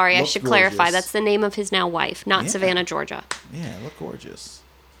 I'm sorry, I Look should clarify. gorgeous. That's the name of his now wife, not Yeah. Savannah, Georgia. Yeah, look gorgeous.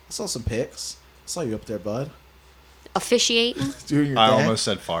 I saw some pics. I saw you up there, bud. Officiating. Doing your I thing. almost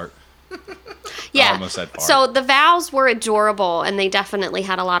said fart. Yeah. almost said fart. So the vows were adorable, and they definitely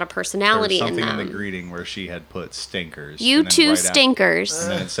had a lot of There was personality in something in them. the greeting where she had put stinkers. You and then two right after- stinkers.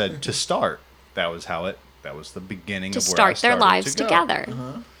 and then it said to start. That was the beginning To of where I start their started lives to go. together.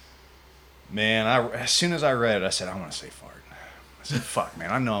 Man, as soon as I read it, I said, I want to say fart. I said, fuck,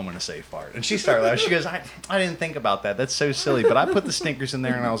 man, I know I'm going to say fart. And she started laughing. She goes, I didn't think about that. That's so silly. But I put the stinkers in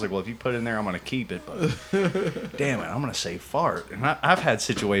there, and I was like, well, if you put it in there, I'm going to keep it. But damn it, I'm going to say fart. And I've had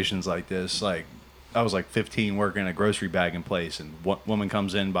situations like this. Like, I was like 15 working a grocery bagging place, and one woman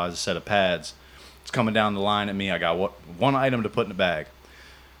comes in, buys a set of pads. It's coming down the line at me. I got one item to put in the bag.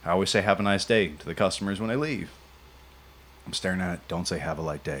 I always say, have a nice day to the customers when they leave. I'm staring at it. Don't say have a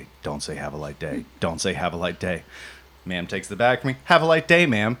light day. Don't say have a light day. Don't say have a light day. Ma'am takes the bag from me. Have a light day,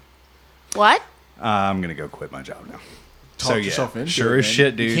 ma'am. What? I'm going to go quit my job now. talk yourself into sure it, as man.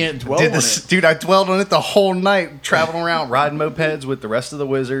 shit, dude. You can't dwell Did on this- it. Dude, I dwelled on it the whole night, traveling around, riding mopeds with the rest of the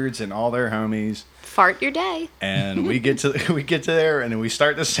wizards and all their homies. Fart your day. And we get to there, and then we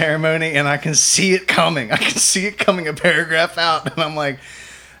start the ceremony, and I can see it coming. I can see it coming a paragraph out, and I'm like,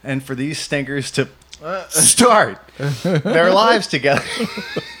 and for these stinkers to start their lives together.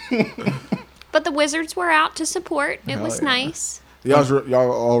 But the wizards were out to support. It was yeah. nice.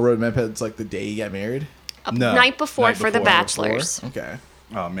 Y'all all rode mopeds like the day you got married? No, Night before night for the before. bachelors. Okay.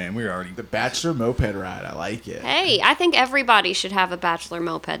 Oh man, we were already. The bachelor moped ride. I like it. Hey, I think everybody should have a bachelor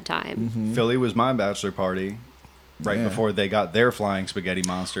moped time. Philly was my bachelor party, right Yeah. before they got their flying spaghetti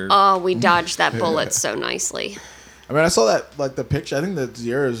monster. Oh, we dodged that bullet so nicely. I mean, I saw that like the picture. I think the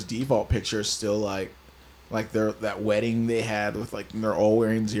Zero's default picture is still like their that wedding they had with like they're all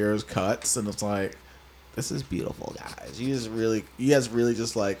wearing Zero's cuts, and it's like, this is beautiful, guys. You guys really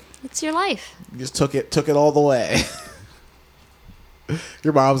just like It's your life. you just took it all the way.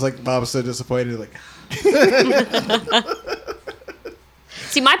 Your mom's so disappointed. Like,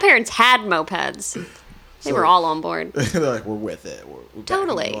 See, my parents had mopeds. They were all on board. they're like, we're with it. We're backing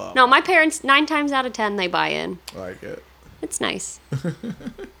Totally. you up. No, my parents, 9 times out of 10, they buy in. I like it. It's nice.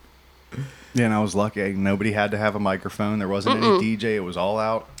 Yeah, and I was lucky. Nobody had to have a microphone. There wasn't any DJ. It was all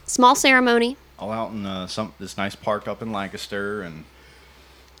out Small ceremony. in this nice park up in Lancaster, and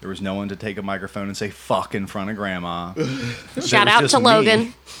there was no one to take a microphone and say "fuck" in front of Grandma. Shout out to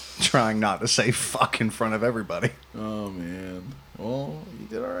Logan. Trying not to say "fuck" in front of everybody. Oh man. Well, you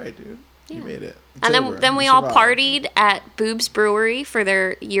did all right, dude. You made it. It's And over. then we You all survived. partied at Boob's Brewery for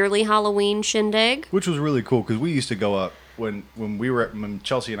their yearly Halloween shindig. Which was really cool because we used to go up when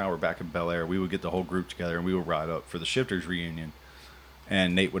Chelsea and I were back in Bel Air. We would get the whole group together and we would ride up for the Shifters reunion.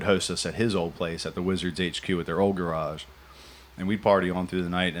 And Nate would host us at his old place at the Wizards HQ at their old garage. And we'd party on through the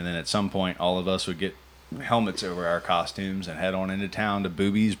night. And then at some point, all of us would get helmets over our costumes and head on into town to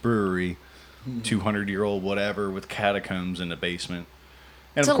Booby's Brewery, 200-year-old whatever with catacombs in the basement.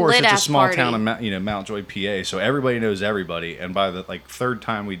 And It's of a course, it's a lit-ass small party. town in Mountjoy, PA, so everybody knows everybody. And by the third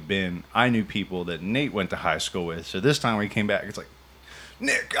time we'd been, I knew people that Nate went to high school with. So this time we came back, it's like,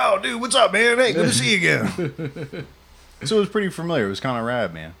 Nick, oh dude, what's up, man? Hey, good to see you again. So it was pretty familiar. It was kind of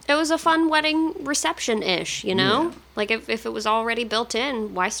rad, man. It was a fun wedding reception-ish, you know? Like, if it was already built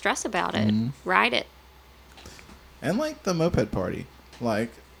in, why stress about it? Ride it. And like the moped party,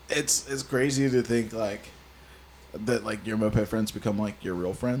 like it's crazy to think like that like your moped friends become like your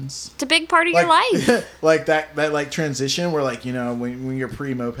real friends. It's a big part of your life. Like that like transition where like, you know, when you're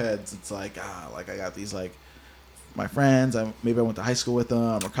pre-mopeds, it's like like I got these like my friends. Maybe I went to high school with them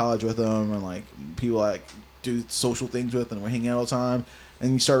or college with them, and like people I, like do social things with, and we're hanging out all the time.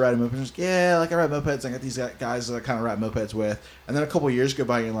 And you start riding mopeds. Like, yeah, like I ride mopeds. I got these guys that I kind of ride mopeds with. And then a couple of years go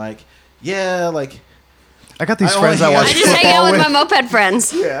by, and you're like, yeah, like I got these I friends only I hang watch I just hang out football with with. my moped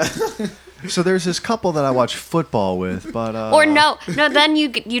friends. yeah. So there's this couple that I watch football with, but Or no, then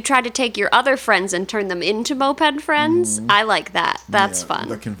you try to take your other friends and turn them into moped friends. I like that. That's Yeah, fun.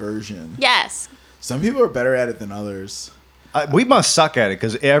 The conversion. Yes. Some people are better at it than others. we must suck at it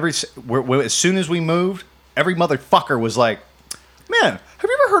because as soon as we moved, every motherfucker was like, "Man, have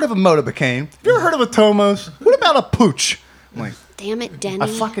you ever heard of a Motorbicane? Have you ever heard of a Tomos? What about a Pooch?" I'm like, Damn it, Denny. I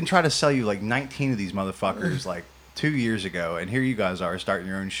fucking tried to sell you like 19 of these motherfuckers like 2 years ago, and here you guys are starting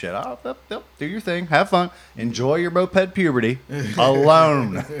your own shit. Do your thing, have fun, enjoy your moped puberty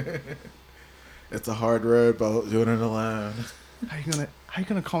alone. It's a hard road, but doing it alone. How you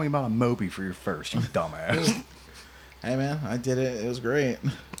gonna call me about a Moby for your first, you dumbass? Hey man, I did it. It was great.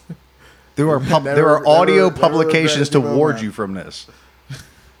 There are Never audio regretted publications to the ward moment. you from this.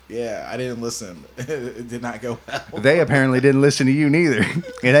 Yeah, I didn't listen. It did not go well. They apparently didn't listen to you neither.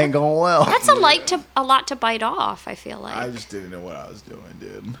 It ain't going well. That's a lot to bite off, I feel like. I just didn't know what I was doing,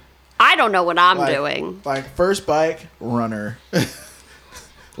 dude. I don't know what I'm Like- doing. Like first bike, runner.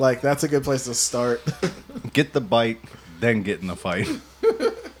 Like that's a good place to start. Get the bite, then get in the fight.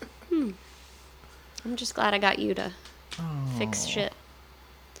 I'm just glad I got you to fix shit.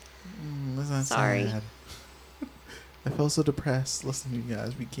 That's not Sorry. sad. I feel so depressed listening to you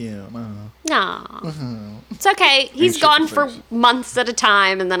guys. We can't. No. It's okay. He's shit gone to for fix. months at a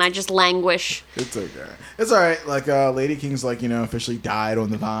time, and then I just languish. It's okay. It's all right. Like Lady King's like, you know, officially died on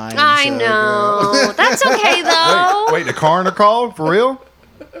the vine. I so, you know. That's okay, though. Wait, the coroner called? For real?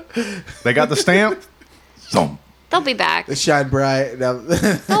 They got the stamp? Zoom. They'll be back. They shine bright. Now,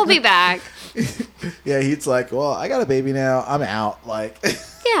 They'll be back. yeah, he's like, well, I got a baby now. I'm out. Like,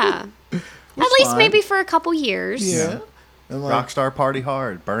 Yeah. At least fine. maybe for a couple years. yeah. And like, Rockstar party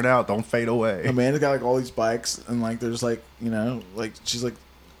hard. Burn out. Don't fade away. Amanda's got like all these bikes, and like there's like, you know, like she's like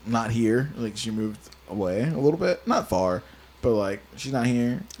not here. Like she moved away a little bit, not far, but like she's not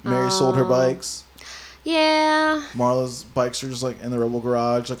here. Mary sold her bikes. Yeah. Marla's bikes are just like in the Rebel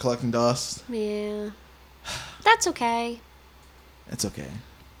garage, like collecting dust. Yeah. That's okay. It's okay.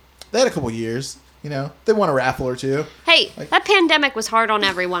 They had a couple years, you know. They won a raffle or two. Hey, Like- that pandemic was hard on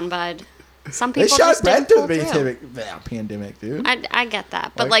everyone, bud. Some They people shot just Brad didn't through the pull through. pandemic, dude. I get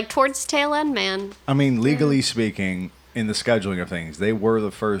that, but Like- like towards the tail end, man. I mean, legally speaking, in the scheduling of things, they were the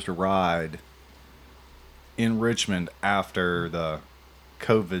first ride in Richmond after the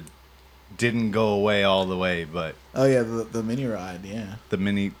COVID didn't go away all the way, but Oh yeah, the mini ride, yeah. the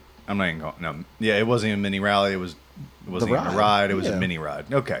mini. I'm not even going. No, yeah, it wasn't even a mini rally. It wasn't even a ride, ride. It was yeah. a mini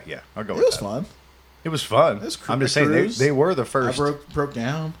ride. Okay, yeah, I'll go It with was that. fun. It was fun. It was I'm just a saying cruise. they were the I first. broke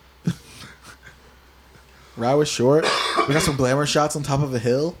down. Ride was short. We got some glamour shots on top of a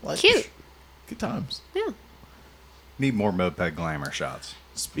hill. Like, Cute. Good times. Yeah. Need more moped glamour shots.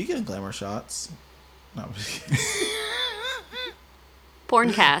 Speaking of glamour shots, no, I'm just kidding.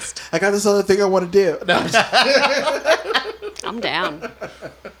 Porncast. I got this other thing I want to do. No, I'm just- I'm down.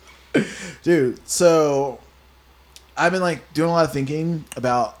 dude. So I've been like doing a lot of thinking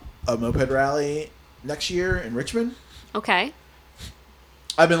about a moped rally next year in Richmond. Okay.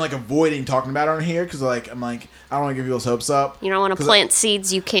 I've been like avoiding talking about it on here because like I'm like I don't want to give people's hopes up. You don't want to 'Cause plant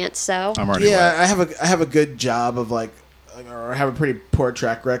seeds you can't sow. I'm already Yeah, wet. I have a good job of like, or I have a pretty poor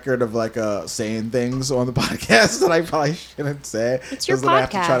track record of like saying things on the podcast that I probably shouldn't say. It's your 'cause then I have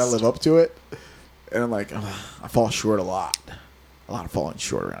to try to podcast. live up to it, and I'm like, I fall short a lot of falling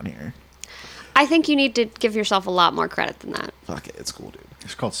short around here. I think you need to give yourself a lot more credit than that. Fuck it, it's cool, dude.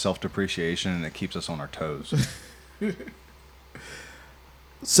 It's called self-depreciation, and it keeps us on our toes.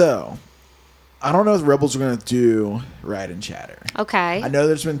 So, I don't know if the Rebels are gonna do Ride and Chatter. Okay. I know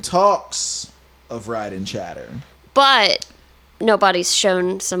there's been talks of Ride and Chatter. But nobody's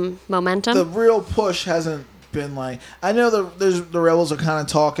shown some momentum. The real push hasn't been like I know the Rebels are kind of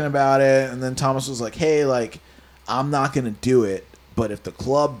talking about it, and then Thomas was like, "Hey, like I'm not gonna do it, but if the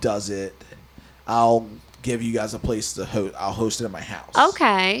club does it, I'll give you guys a place to host. I'll host it at my house."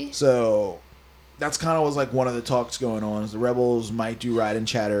 Okay. So that's kind of was like one of the talks going on. Is the Rebels might do Ride and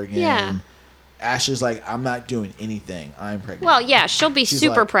Chatter again. Yeah. Ash is like, "I'm not doing anything. I'm pregnant." Well, yeah, she'll be She's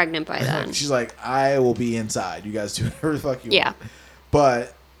super like- pregnant by then. She's like, "I will be inside. You guys do whatever the fuck you Yeah. want."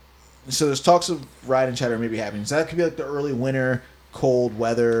 But so there's talks of Ride and Chatter maybe happening. So that could be like the early winter, cold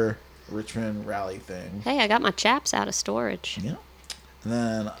weather Richmond rally thing. Hey, I got my chaps out of storage. Yeah. And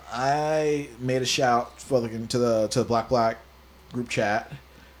then I made a shout for like to the Black group chat,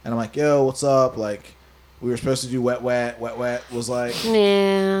 and I'm like, "Yo, what's up?" Like, we were supposed to do Wet Wet. Wet Wet was like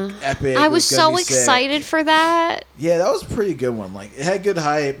Yeah. epic. I It was gonna so be sick. excited for that. Yeah, that was a pretty good one. Like, it had good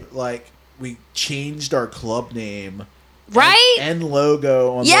hype. Like, we changed our club name, Right? and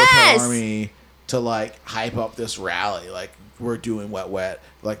logo on Yes! Moped Army to like hype up this rally. Like, we're doing Wet Wet.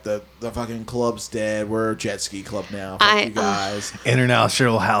 Like the fucking club's dead. We're a jet ski club now. Fuck you guys.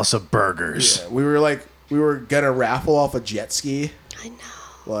 International House of Burgers. Yeah, we were gonna raffle off a jet ski. I know.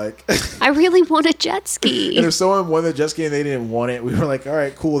 Like, I really want a jet ski. and if someone won the jet ski and they didn't want it, we were like, all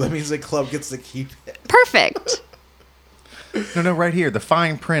right, cool. That means the club gets to keep it. Perfect. No, right here, the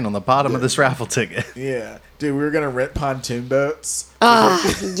fine print on the bottom of this raffle ticket. Yeah, dude, we were gonna rent pontoon boats.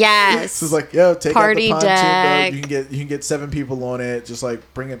 Yes. So it's like, yo, take Party out the pontoon deck. boat. You can get 7 people on it. Just like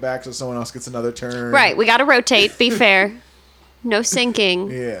bring it back so someone else gets another turn. Right, we got to rotate. Be fair. No sinking.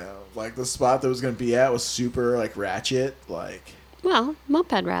 Yeah, like the spot that was gonna be at was super like ratchet. Like, Well,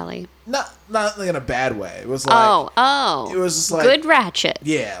 moped rally. not in a bad way. It was like, Oh. it was just like Good ratchet.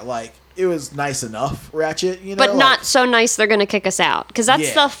 Yeah, like it was nice enough ratchet, you know, But like, not so nice they're going to kick us out. Because that's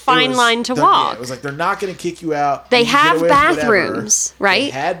yeah, the it fine was- line to yeah, walk. it was like they're not going to kick you out. They You can get have away with whatever. bathrooms,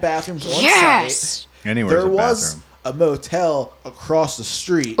 right? They had bathrooms on Yes. site. Anywhere's There a was bathroom. a motel across the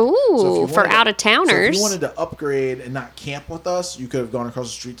street. Ooh, if you for wanted to- out-of-towners. So if you wanted to upgrade and not camp with us, you could have gone across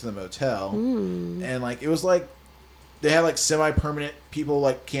the street to the motel. Hmm. And like it was like they had like semi-permanent people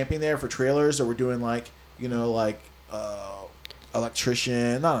like camping there for trailers that were doing like, you know, like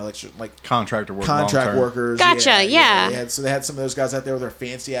like Contractor work. contract long-term. workers. Gotcha, yeah. They had some of those guys out there with their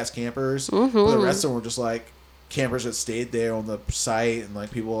fancy ass campers. But the rest of them were just like campers that stayed there on the site, and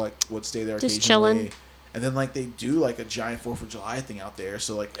like people like would stay there Just occasionally. chilling. And then like they do like a giant 4th of July thing out there.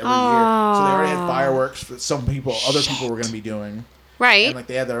 So like every year, so they already had fireworks that some people, other people were gonna be doing. Right. And like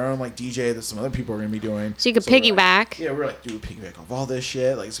they had their own like DJ that some other people were gonna be doing. So you could we're like- piggyback. yeah, we were like, dude, piggyback off all this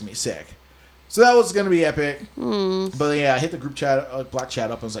shit. Like it's gonna be sick. So that was gonna be epic. But yeah, I hit the group chat, Black chat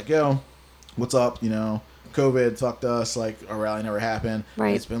up. and was like, yo, what's up? You know, COVID fucked us. Like our rally never happened.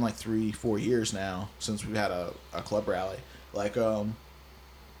 Right. It's been like 3-4 years now since we've had a club rally. Like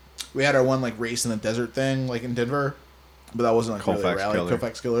we had our one like race in the desert thing like in Denver, but that wasn't like really a Colfax rally. Killer.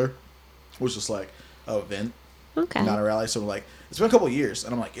 Colfax Killer was just like an event, Okay. not a rally. So like it's been a couple of years,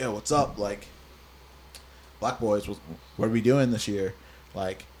 and I'm like, yo, what's up? Like, Black Boys, what are we doing this year?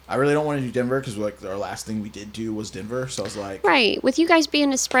 Like, I really don't want to do Denver because like our last thing we did do was Denver. So I was like, Right. With you guys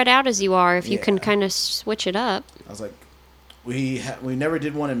being as spread out as you are, if you can Yeah. kind of switch it up. I was like, we never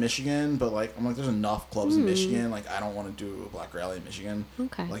did one in Michigan, but like I'm like, there's enough clubs in Michigan. Like I don't want to do a Black Rally in Michigan.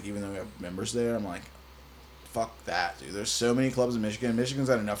 Okay. Like even though we have members there, I'm like, fuck that, dude. There's so many clubs in Michigan. Michigan's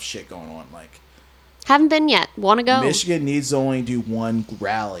got enough shit going on. Like Haven't been yet. Want to go? Michigan needs to only do one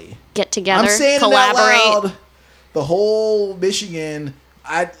rally. Get together. I'm saying collaborate. it out loud. The whole Michigan,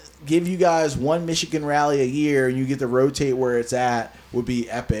 I'd give you guys one Michigan rally a year, and you get to rotate where it's at. Would be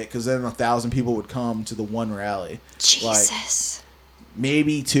epic because then 1,000 people would come to the one rally. Jesus.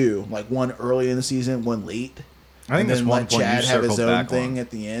 Maybe two, like one early in the season, one late. I think and that's then one let point Chad you have his circled own back thing on. at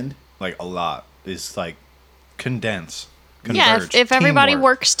the end. Like a lot is like condense. Yeah, Converge, if everybody teamwork.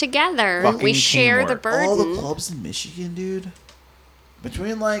 works together, Fucking we share the teamwork. burden. All the clubs in Michigan, dude.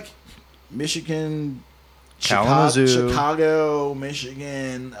 Between like Michigan, Kalamazoo. Chicago,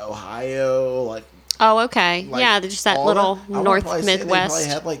 Michigan, Ohio, like Oh, okay. Like, Yeah, just that all little I would North probably say they Midwest. probably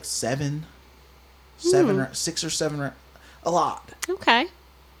had like seven, or 6 or 7, a lot. Okay.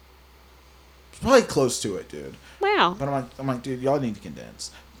 Probably close to it, dude. Wow. But I'm like, dude, y'all need to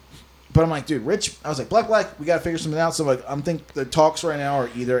condense. But I'm like, dude, Rich. I was like, Black, we gotta figure something out. So like, I'm think the talks right now are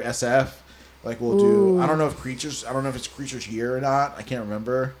either SF, like we'll do. I don't know if it's Creatures here or not. I can't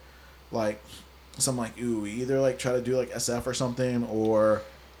remember. Like, so I'm like, ooh, we either like try to do like SF or something, or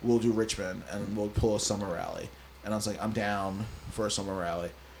we'll do Richmond and we'll pull a summer rally. And I was like, I'm down for a summer rally.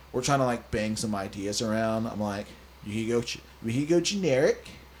 We're trying to like bang some ideas around. I'm like, we could go generic,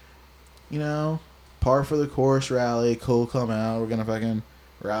 you know, par for the course rally. Cool, come out. We're gonna fucking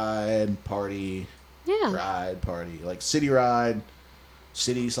ride, party, Yeah. ride, party, like city ride,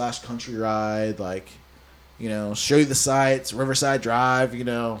 city/country ride, like, you know, show you the sights, Riverside Drive, you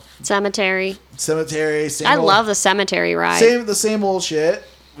know, Cemetery. cemetery. Same I old, love the cemetery ride. the same old shit.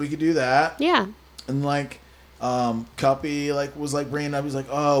 We could do that. Yeah. And like, Cuppy like was like bringing up. He's like,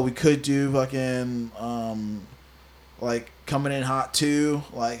 oh, we could do fucking like coming in hot too,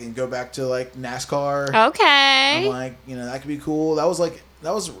 like, and go back to like NASCAR. Okay. I'm like, you know, that could be cool. That was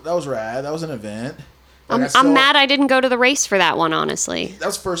rad. That was an event. Like, I'm mad I didn't go to the race for that one, honestly. That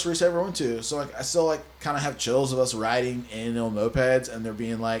was the first race I ever went to. So like, I still like kind of have chills of us riding in on mopeds and there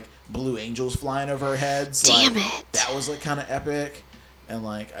being like blue angels flying over our heads. Damn like, it. That was like kind of epic. And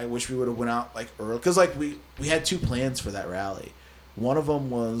like, I wish we would have went out like early because like we had two plans for that rally. One of them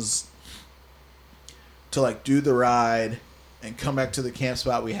was to like do the ride and come back to the camp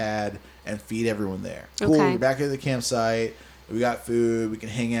spot we had and feed everyone there. Cool. Okay. We're back at the campsite. We got food. We can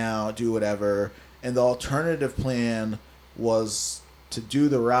hang out, do whatever. And the alternative plan was to do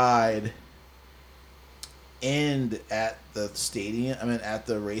the ride and at the stadium, at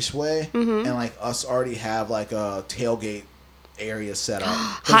the raceway, and like us already have like a tailgate area set up.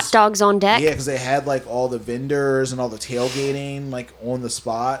 Hot dogs on deck. Yeah, because they had like all the vendors and all the tailgating like on the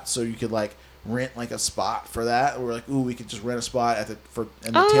spot, so you could like rent like a spot for that. We're like, ooh, we could just rent a spot in the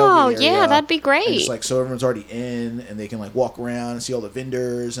Oh, tailgate area. yeah, that'd be great. And just like so everyone's already in and they can like walk around and see all the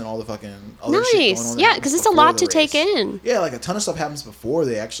vendors and all the fucking other shit going on. Nice. that Yeah, happens because it's a before lot the to take race. in. Yeah, like a ton of stuff happens before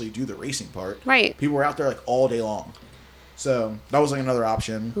they actually do the racing part. Right. People were out there like all day long. So that was like another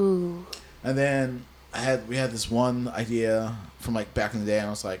option. Ooh. And then we had this one idea from like back in the day, and I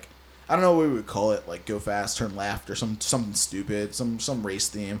was like, I don't know what we would call it, like go fast, turn left, or something stupid, some race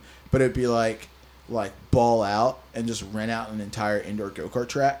theme. But it'd be like ball out and just rent out an entire indoor go-kart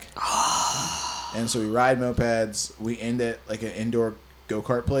track. And so we ride mopeds, we end at like an indoor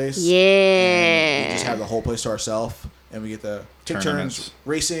go-kart place. And Yeah. we just have the whole place to ourselves, and we get to take Tournaments. turns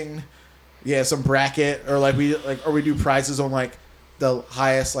racing. Yeah, some bracket, or we do prizes on like the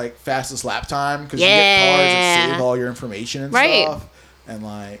highest like fastest lap time, because you get cards that Yeah. save all your information and Right. stuff. And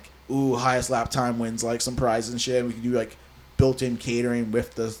like, ooh, highest lap time wins like some prizes and shit. And we can do like built-in catering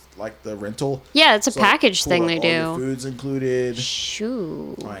with the rental. Yeah, it's a So, like, package cool, thing like, they all your do. food's included.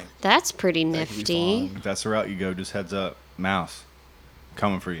 Shoo. Right. That's pretty That could be nifty. fun. If that's the route you go, just heads up. Mouse.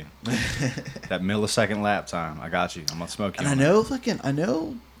 Coming for you. That millisecond lap time. I got you. I'm going to smoke you. And on I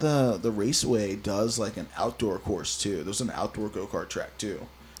know the Raceway does like an outdoor course too. There's an outdoor go-kart track too.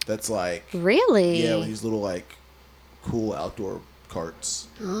 That's like, Really? yeah, with these little like cool outdoor carts.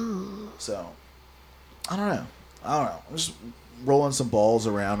 Oh. So I don't know. I'm just rolling some balls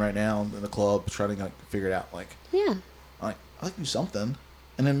around right now in the club, trying to like figure it out. Like, Yeah. I like to do something.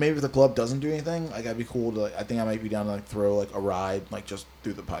 And then maybe if the club doesn't do anything, like I'd be cool to. Like, I think I might be down to like throw like a ride, like just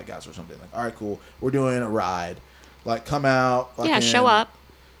through the podcast or something. Like, all right, cool, we're doing a ride. Like, come out. Yeah, fucking show up.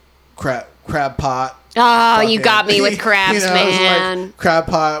 Crab pot. Oh, you fucking- got me with crabs, it's man. like crab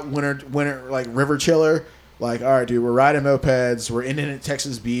pot, winter, like river chiller. Like, all right, dude, we're riding mopeds. We're ending at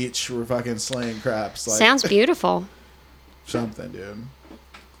Texas Beach. We're fucking slaying crabs. Like, Sounds beautiful. something, dude.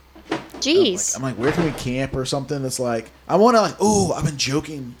 Jeez. I'm like, where can we camp or something that's like, I want to like, oh, I've been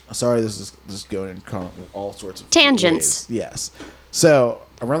joking. Sorry, this is going in all sorts of Tangents. ways. Yes. So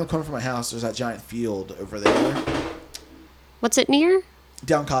around the corner from my house, there's that giant field over there, What's it near?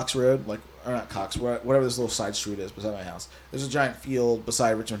 down Cox Road, like, or not Cox, whatever this little side street is beside my house. There's a giant field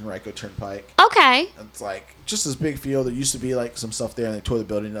beside Richmond and Henrico Turnpike. Okay. It's like just this big field. There used to be like some stuff there, and they tore the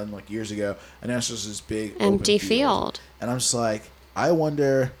building down like years ago, and now it's just this big Empty open field. And I'm just like, I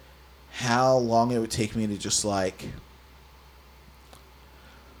wonder how long it would take me to just like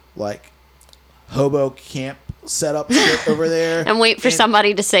hobo camp set up shit over there And wait for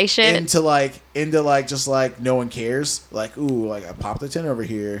somebody to say shit. into just like no one cares. Like, ooh, like I popped a tent over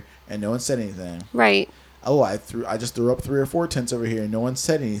here and no one said anything. Right. Oh, I just threw up 3 or 4 tents over here and no one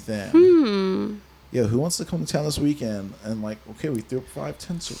said anything. Yo, who wants to come to town this weekend? And like, okay, we threw up 5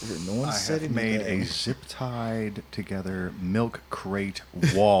 tents over here. No one I said have anything. made a zip tied together milk crate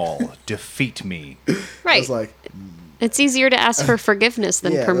wall. Defeat me. I Right. was like, It's easier to ask for forgiveness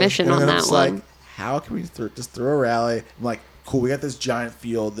than yeah, permission and on then I'm that just one. Like, how can we just throw a rally? I'm like, cool, we got this giant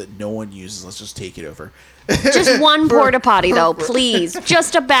field that no one uses. Let's just take it over. Just one porta potty, though, please.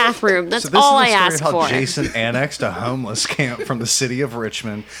 Just a bathroom. That's So this all is I the ask story how for. Jason annexed a homeless camp from the city of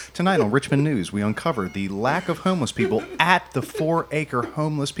Richmond. Tonight on Richmond News, we uncover the lack of homeless people at the 4-acre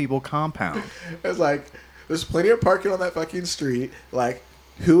homeless people compound. It's like, there's plenty of parking on that fucking street. Like,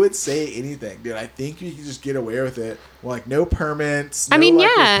 who would say anything, dude? I think you can just get away with it. Like, no permits, no, I mean, like,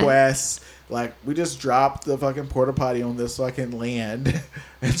 yeah. requests. Like, we just dropped the fucking porta potty on this fucking land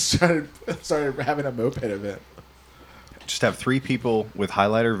and started having a moped event. Just have 3 people with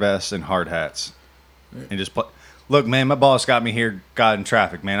highlighter vests and hard hats. And just play. Look, man, my boss got me here, got in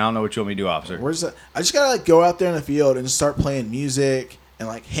traffic, man. I don't know what you want me to do, officer. Where's that? I just gotta like go out there in the field and just start playing music and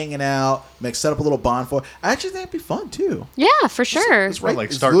like hanging out, set up a little bonfire. I actually think it'd be fun too. Yeah, for sure. It's Or right, like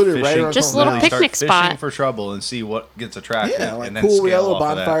it's start literally fishing. around Just the a little corner. Start picnic fishing spot. for trouble and see what gets attractive. Yeah, like and then cool. We got a scale little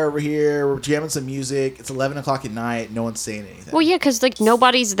off of that. bonfire over here. We're jamming some music. It's 11 o'clock at night. No one's saying anything. Well, yeah, because like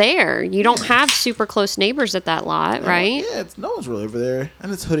nobody's there. You don't have super close neighbors at that lot, right? Yeah, no one's really over there,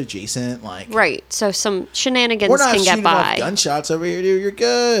 and it's hood adjacent. Like, Right. So some shenanigans we're not can get shooting off by. gunshots over here, dude. You're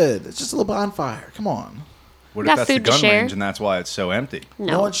good. It's just a little bonfire. Come on. What Got if that's the food to gun share. range and that's why it's so empty?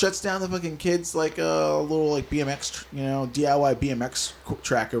 No one shuts down the fucking kids like a little like BMX, DIY BMX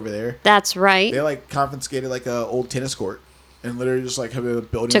track over there. That's right. They like confiscated like a old tennis court and literally just like have a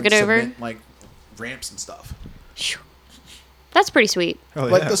building Took with it over? cement, like ramps and stuff. That's pretty sweet. Oh,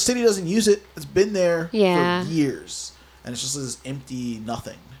 Like yeah. the city doesn't use it. It's been there Yeah. for years, and it's just this empty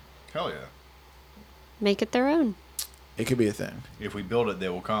nothing. Hell yeah. Make it their own. It could be a thing. If we build it, they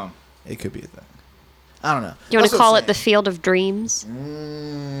will come. It could be a thing. I don't know. You want That's to what I'm call it the saying. Field of Dreams?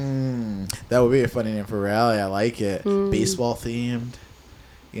 That would be a funny name for a rally. I like it. Mm. Baseball themed.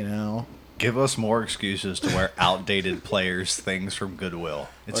 Give us more excuses to wear outdated players' things from Goodwill.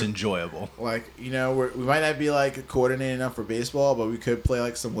 It's enjoyable. Like, we might not be like coordinated enough for baseball, but we could play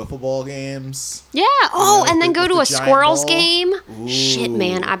like some wiffle ball games. Yeah. Oh, know, and then with go to the a giant Squirrels ball. game. Ooh. Shit,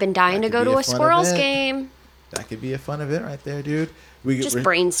 man. I've been dying That to go could be to a a fun Squirrels event. game. That could be a fun event right there, dude. We Just we-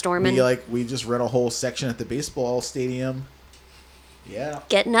 brainstorming. We just rent a whole section at the baseball stadium. Yeah.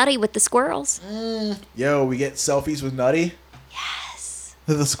 Get nutty with the squirrels. Yo, we get selfies with Nutty. Yes.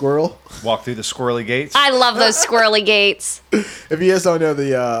 The squirrel. Walk through the squirrely gates. I love those squirrely gates. If you guys don't know,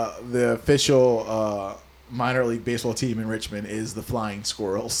 the official minor league baseball team in Richmond is the Flying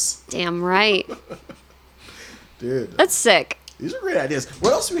Squirrels. Damn right. Dude, That's sick. these are great ideas.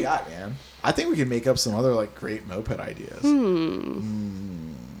 What else we got, man? I think we can make up some other like great moped ideas.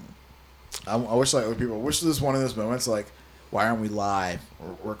 I wish like people. I wish there's one of those moments like, why aren't we live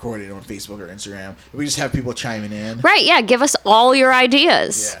or recording on Facebook or Instagram? If we just have people chiming in. Right, yeah. Give us all your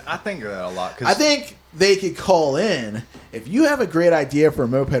ideas. Yeah. I think of that a lot. 'Cause I think they could call in if you have a great idea for a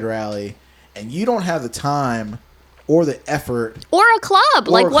moped rally and you don't have the time or the effort. Or a club.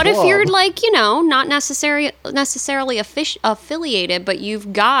 Or Like, a what if you're, club. like, not necessarily affiliated, but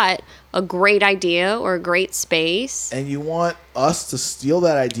you've got a great idea or a great space? And you want us to steal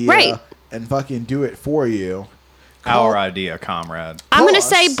that idea Right. and fucking do it for you. our idea, comrade. I'm going to Plus-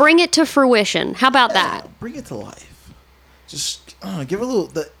 say bring it to fruition. How about that? Bring it to life. Just give it a little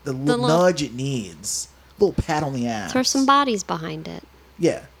the little- nudge it needs. A little pat on the ass. Throw some bodies behind it.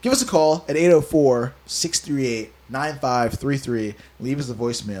 Yeah. Give us a call at 804-638-9533. Leave us a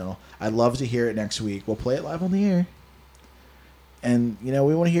voicemail. I'd love to hear it next week. We'll play it live on the air. And, we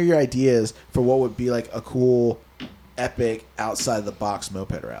want to hear your ideas for what would be like a cool, epic, outside-the-box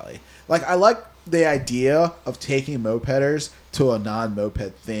moped rally. Like, I like the idea of taking mopeders to a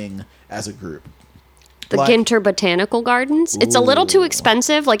non-moped thing as a group. The Like- Ginter Botanical Gardens. It's a little too Ooh.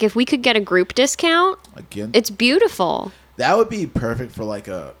 expensive. Like, if we could get a group discount, Again, it's beautiful. that would be perfect for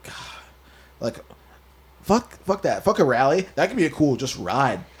fuck that. Fuck a rally. That could be a cool just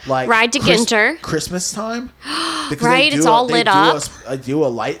ride. Like Ride to Ginter. Christmas time. Because Right, they it's do all lit up. I do a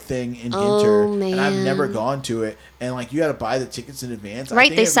light thing in Oh, Ginter, and I've man. never gone to it. And like you got to buy the tickets in advance. I Right,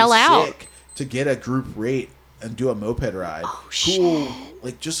 think they it'd be sell out. sick to get a group rate and do a moped ride. Oh, cool.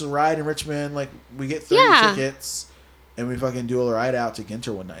 Like just a ride in Richmond. Like we get 30 Yeah. tickets, and we fucking do a ride out to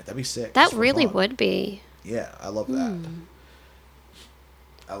Ginter one night. That'd be sick. That just for really fun. would be. Yeah, I love that.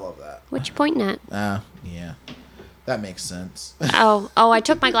 I love that. What you pointing at? Yeah. That makes sense. Oh, I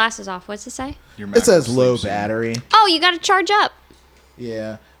took my glasses off. What's it say? Your It says Mac low sleeps in. battery. Oh, you got to charge up.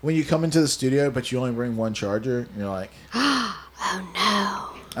 Yeah. When you come into the studio, but you only bring one charger, you're like, Oh no.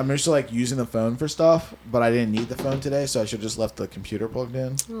 I'm used to like using the phone for stuff, but I didn't need the phone today, so I should have just left the computer plugged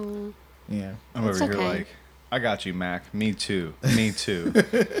in. Yeah. I'm It's over here okay. like, I got you, Mac. Me too. Me too.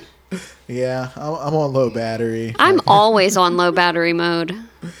 Yeah. I'm on low battery. I'm always on low battery mode.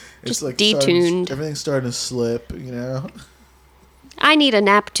 It's just detuned. Everything's starting to slip, I need a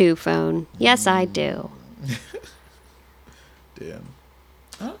nap 2 phone. Yes, I do. Damn.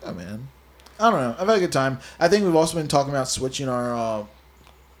 I don't know, man. I don't know. I've had a good time. I think we've also been talking about switching our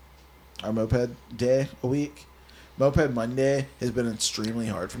moped day a week. Moped Monday has been extremely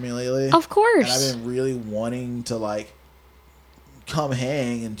hard for me lately. Of course. And I've been really wanting to like come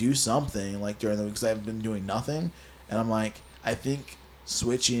hang and do something like during the week because I've been doing nothing. And I'm like, I think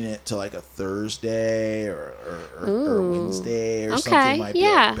switching it to like a Thursday or Ooh. Wednesday or Okay, something might be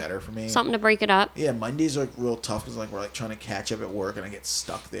yeah. like, better for me. Something to break it up. Yeah, Mondays are like real tough because like we're like trying to catch up at work and I get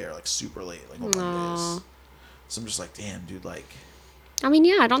stuck there like super late like on Mondays. Aw. So I'm just like, damn, dude, like I mean,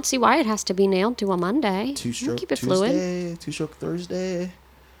 yeah, I don't see why it has to be nailed to a Monday. two-stroke Keep it fluid. Tuesday, two-stroke Thursday.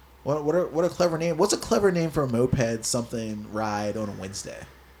 What a clever name. What's a clever name for a moped something ride on a Wednesday?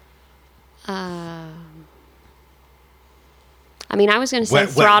 I mean, I was going to say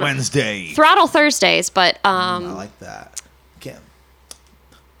Wet Wednesday. throttle Thursdays, but I like that.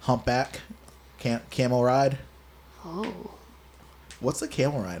 Humpback, camel ride. oh, What's the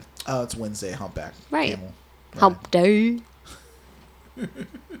camel ride? Oh, it's Wednesday. Humpback. Right. Camel ride. hump day.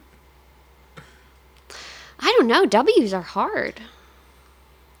 I don't know. W's are hard.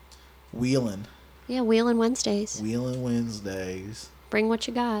 Wheeling. Yeah, wheeling Wednesdays. Wheeling Wednesdays. Bring what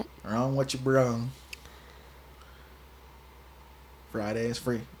you got. Around what you brung. Fridays,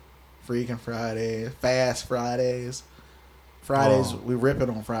 freaking Fridays, fast Fridays. Fridays, we rip it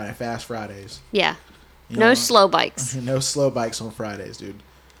on Friday, fast Fridays. Yeah. You No know? slow bikes. No slow bikes on Fridays, dude.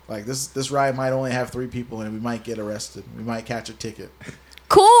 Like this ride might only have 3 people in it. We might get arrested. We might catch a ticket.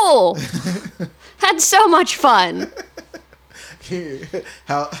 Cool. Had so much fun.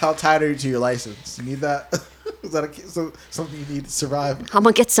 How tied are you to your license? You need that? Is that something you need to survive? I'm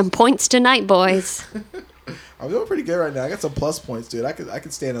gonna get some points tonight, boys. I'm doing pretty good right now. I got some plus points, dude. I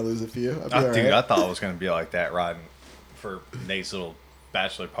could stand to lose a few. I'd be all Dude, right. I thought it was going to be like that riding for Nate's little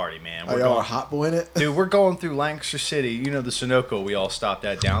bachelor party, man. Oh, y'all are hot boying it? Dude, we're going through Lancaster City. You know the Sunoco we all stopped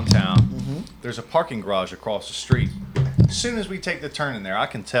at downtown. Mm-hmm. There's a parking garage across the street. As soon as we take the turn in there, I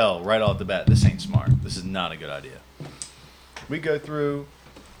can tell right off the bat, this ain't smart. This is not a good idea. We go through,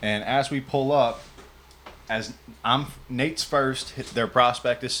 and as we pull up, as Nate's first, their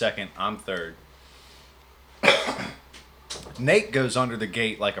prospect is second, I'm third. Nate goes under the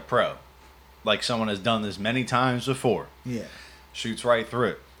gate like a pro. Like someone has done this many times before. Yeah. Shoots right through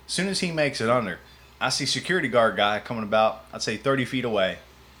it. As soon as he makes it under, I see security guard guy coming about, I'd say 30 feet away,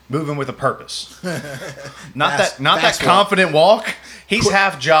 moving with a purpose. Not Fast that walk. confident walk. He's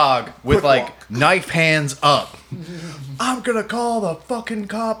half jog with quick like walk. knife hands up. I'm gonna call the fucking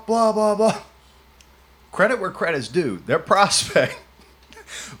cop, blah, blah, blah. Credit where credit's due. Their prospect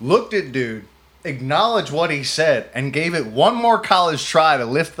looked at dude, acknowledged what he said, and gave it one more college try to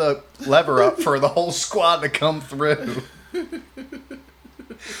lift the lever up for the whole squad to come through.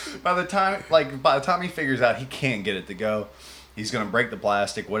 By the time he figures out he can't get it to go, he's gonna break the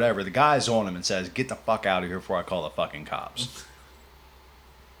plastic, whatever. The guy's on him and says, "Get the fuck out of here before I call the fucking cops."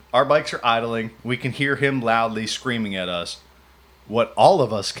 Our bikes are idling. We can hear him loudly screaming at us. What all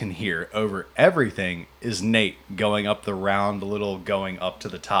of us can hear over everything is Nate going up the round, going up to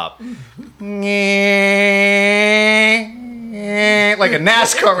the top. like a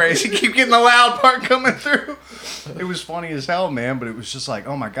NASCAR race. You keep getting the loud part coming through. It was funny as hell, man, but it was just like,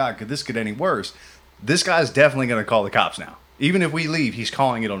 oh my God, could this get any worse? This guy's definitely going to call the cops now. Even if we leave, he's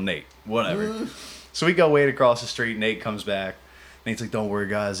calling it on Nate. Whatever. So we go wait across the street. Nate comes back. Nate's like, don't worry,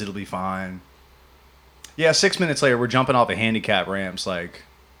 guys. It'll be fine. Yeah, 6 minutes later, we're jumping off of handicap ramps, like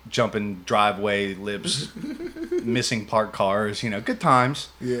jumping driveway lips, missing parked cars. Good times.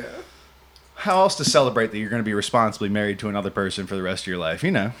 Yeah. How else to celebrate that you're going to be responsibly married to another person for the rest of your life?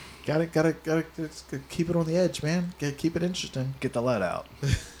 Gotta keep it on the edge, man. Gotta keep it interesting. Get the let out.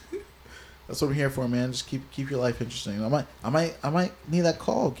 That's what I'm here for, man. Just keep your life interesting. I might need that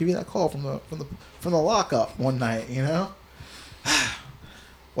call. Give you that call from the lockup one night.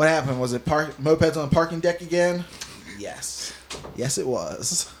 What happened? Was it mopeds on the parking deck again? Yes, it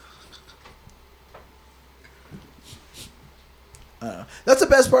was. That's the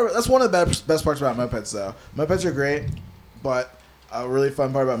best part. That's one of the best parts about mopeds, though. Mopeds are great, but a really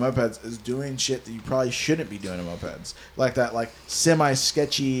fun part about mopeds is doing shit that you probably shouldn't be doing in mopeds, like that, like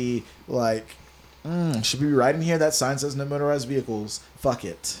semi-sketchy, like, should we be riding here? That sign says no motorized vehicles. Fuck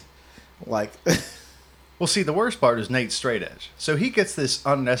it. Like, well, see, the worst part is Nate's straight edge. So he gets this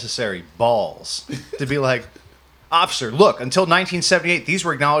unnecessary balls to be like, officer, look, until 1978, these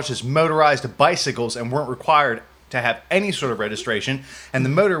were acknowledged as motorized bicycles and weren't required to have any sort of registration, and the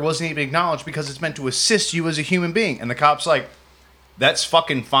motor wasn't even acknowledged because it's meant to assist you as a human being. And the cop's like, that's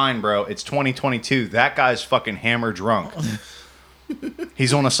fucking fine, bro. It's 2022. That guy's fucking hammered drunk.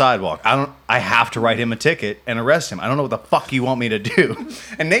 He's on a sidewalk. I have to write him a ticket and arrest him. I don't know what the fuck you want me to do.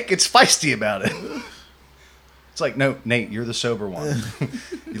 And Nate gets feisty about it. It's like, no, Nate, you're the sober one.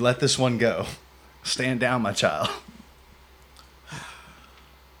 You let this one go. Stand down, my child.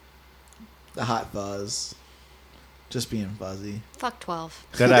 the hot fuzz. Just being fuzzy. Fuck 12.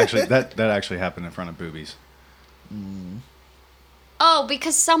 That actually happened in front of Boobies. Oh,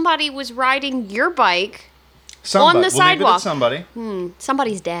 because somebody was riding your bike Somebody. on the sidewalk. Somebody.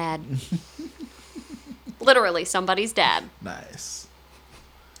 Somebody's dad. Literally, somebody's dad. Nice.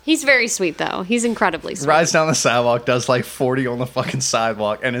 He's very sweet, though. He's incredibly sweet. Rides down the sidewalk, does like 40 on the fucking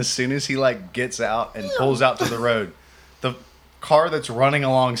sidewalk, and as soon as he like gets out and pulls out to the road, the car that's running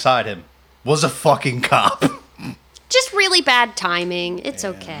alongside him was a fucking cop. Just really bad timing. It's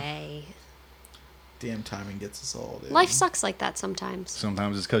okay. Damn timing gets us all, dude. Life sucks like that sometimes.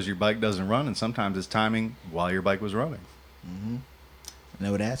 Sometimes it's because your bike doesn't run, and sometimes it's timing while your bike was running.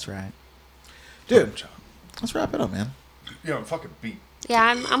 No, that's right. Dude, let's wrap it up, man. Yeah, I'm fucking beat.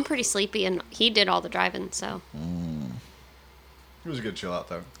 Yeah, I'm pretty sleepy, and he did all the driving, so. It was a good chill out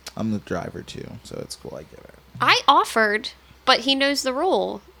though. I'm the driver, too, so it's cool. I get it. I offered, but he knows the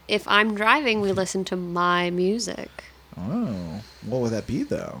rule. If I'm driving, we listen to my music. Oh. What would that be,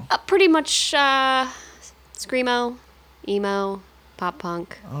 though? Pretty much screamo, emo, pop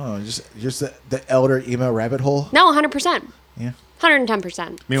punk. Oh, just the elder emo rabbit hole? No, 100%. Yeah.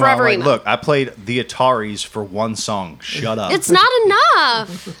 110%. Meanwhile, Forever like, emo. look, I played the Ataris for one song. Shut up. It's not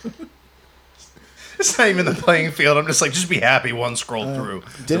enough. It's not even the playing field. I'm just like, just be happy one scroll through.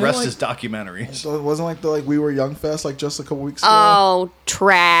 The didn't rest like- is documentaries. So it wasn't like the We Were Young Fest like just a couple weeks ago? Oh,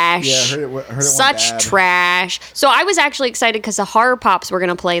 trash. Yeah, I heard it went Such bad. trash. So I was actually excited because the Horror Pops were going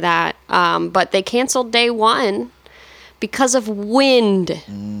to play that, but they canceled day one because of wind.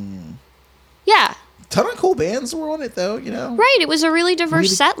 Yeah. Ton of cool bands were on it, though, you know? Right. It was a really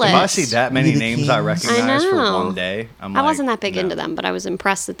diverse set list. If I see that many We the names I Kings. recognize I for know. one day, I'm I like, wasn't that big no. into them, but I was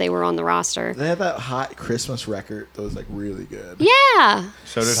impressed that they were on the roster. They had that hot Christmas record that was like really good. Yeah.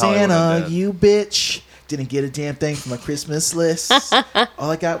 So did Hollywood Santa, Undead. you bitch. Didn't get a damn thing from my Christmas list.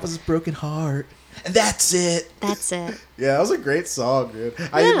 All I got was a broken heart. And that's it. That's it. Yeah, that was a great song, dude.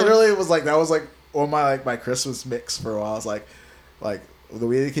 I Yeah. literally was like, that was like on my Christmas mix for a while. I was like the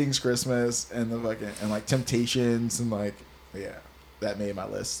We the Kings Christmas and the fucking and like Temptations and like that made my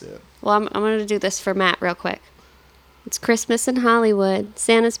list, dude. Well, I'm going to do this for Matt real quick. It's Christmas in Hollywood.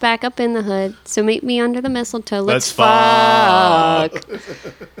 Santa's back up in the hood. So meet me under the mistletoe. Let's fuck.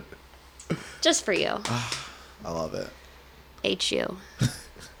 Just for you. I love it. HU.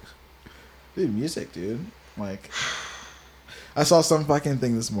 Dude, music, dude. Like, I saw some fucking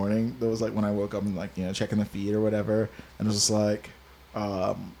thing this morning that was like when I woke up and like, you know, checking the feed or whatever, and it was just like,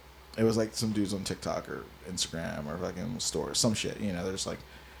 it was like some dudes on TikTok or Instagram or fucking stores, some shit, you know, they're just like,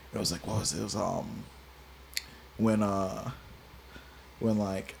 it was like, what was it? It was, when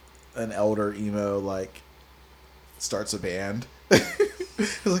like an elder emo like starts a band.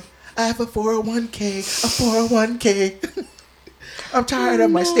 It's like, I have a 401k. I'm tired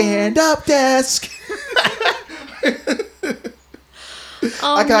of my stand-up desk.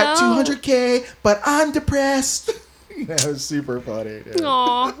 Oh, I got no. 200k, but I'm depressed. That was super funny, dude.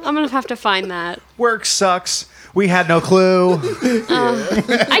 Aw, I'm gonna have to find that. Work sucks. We had no clue.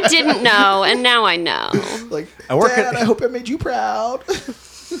 I didn't know, and now I know. Like, I work Dad, at- I hope I made you proud.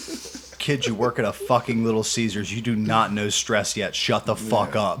 Kids, you work at a fucking Little Caesars. You do not know stress yet. Shut the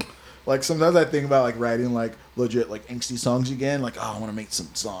fuck up. Like, sometimes I think about, like, writing, like, legit, like, angsty songs again. Like, oh, I want to make some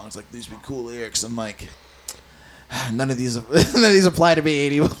songs. Like, these would be cool lyrics. I'm like, none of these apply to me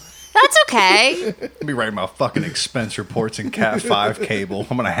anymore. That's okay. I'll be writing my fucking expense reports in Cat 5 cable.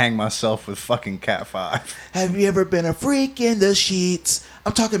 I'm going to hang myself with fucking Cat 5. Have you ever been a freak in the sheets?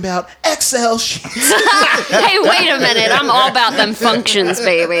 I'm talking about Excel sheets. Hey, wait a minute. I'm all about them functions,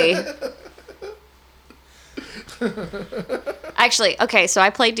 baby. Actually, okay, so I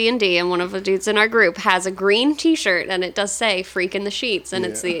play D&D, and one of the dudes in our group has a green T-shirt, and it does say "Freak in the Sheets," and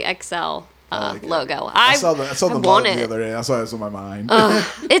it's the Excel logo. I saw the want mug it. the other day. That's why it was on my mind.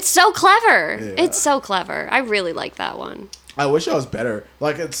 It's so clever. Yeah. It's so clever. I really like that one. I wish I was better.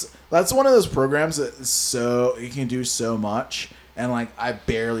 Like, that's one of those programs that is so you can do so much, and like I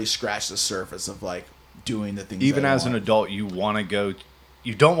barely scratch the surface of like doing the things. Even I as an want. adult, you want to go.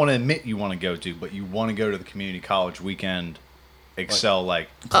 You don't want to admit you want to go to, but you want to go to the community college weekend. Excel,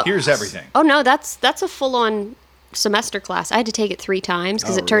 here's everything. Oh no, that's a full-on semester class. I had to take it 3 times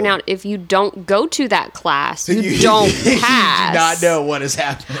because it turned really? out if you don't go to that class, you don't pass. You do not know what is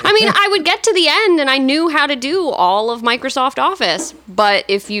happening. I mean, I would get to the end and I knew how to do all of Microsoft Office, but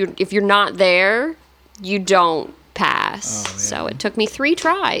if you're not there, you don't pass. So it took me 3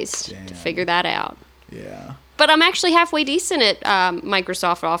 tries to figure that out. Yeah. But I'm actually halfway decent at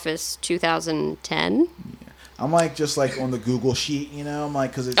Microsoft Office 2010. I'm like just like on the Google sheet, you know. I'm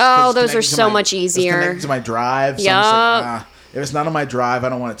like because it's those connected are to so much it's easier. connected to my drive. So I'm just like, if it's not on my drive, I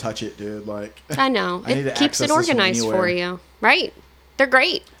don't want to touch it, dude. Like I know. I need It to keeps access it this from organized for anywhere. you. Right. They're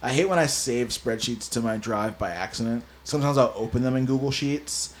great. I hate when I save spreadsheets to my drive by accident. Sometimes I'll open them in Google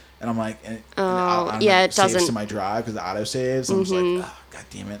Sheets, and I'm like, it it saves doesn't. to my drive because it auto saves. I'm just like, oh, god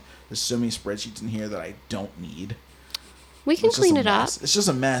damn it! There's so many spreadsheets in here that I don't need. We can It's just clean a it up. mess. It's just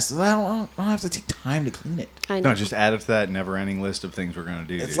a mess. I don't have to take time to clean it. I know. No, just add it to that never-ending list of things we're going to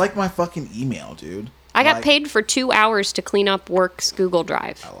do. It's dude. like my fucking email, dude. I got Like, paid for 2 hours to clean up Work's Google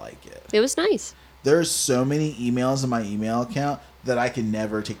Drive. I like it. It was nice. There's so many emails in my email account that I can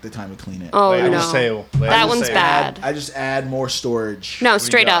never take the time to clean it. Oh Lay on no, the table. Lay on that the one's table. bad. I just add more storage. No, What do you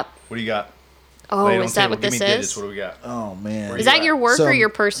straight got? up. What do you got? Oh, Lay it on is the that table. what Give this me digits. is? What do we got? Oh man. Is that your work or your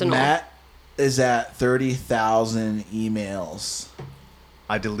personal? Matt is at 30,000 emails.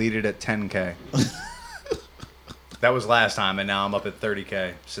 I deleted at 10K. That was last time, and now I'm up at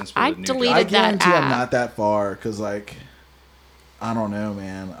 30K since we I the new deleted job. I that guarantee I'm app. not that far because, like, I don't know,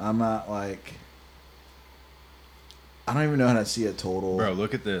 man. I'm not like. I don't even know how to see a total. Bro,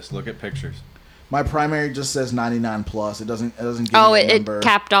 look at this. Look at pictures. My primary just says 99 plus. It doesn't give Oh, me a it number.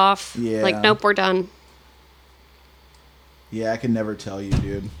 capped off. Yeah. Like, nope, we're done. Yeah, I can never tell you,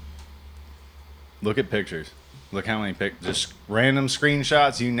 dude. Look at pictures. Look how many just random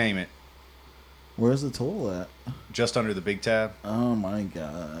screenshots, you name it. Where's the total at? Just under the big tab. Oh my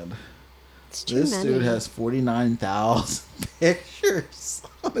god. It's too This many. dude has 49,000 pictures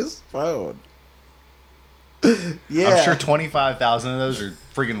on his phone. Yeah. I'm sure 25,000 of those are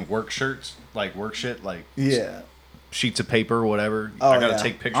freaking work shirts, like work shit, like Yeah. sheets of paper, whatever. Oh, I gotta yeah.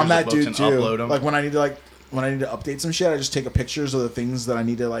 take pictures I'm that of books dude and too. upload them. Like when I need to update some shit, I just take a pictures of the things that I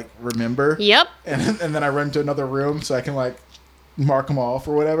need to like remember. Yep. And then I run to another room so I can like mark them off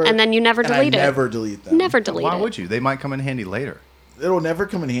or whatever. And then you never delete it. I never delete them. Never delete Why it. would you? They might come in handy later. It'll never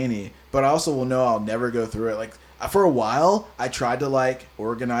come in handy, but I also will know I'll never go through it. Like for a while, I tried to like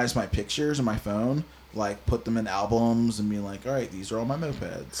organize my pictures on my phone, like put them in albums and be like, all right, these are all my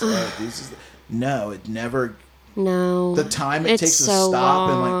mopeds. No, it never. No. The time it It's takes to so stop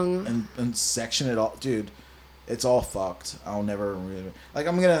long. and and section it all, dude. It's all fucked. I'll never really, like.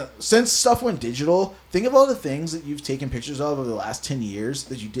 I'm gonna since stuff went digital. Think of all the things that you've taken pictures of over the last 10 years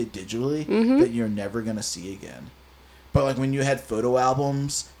that you did digitally that you're never gonna see again. But like when you had photo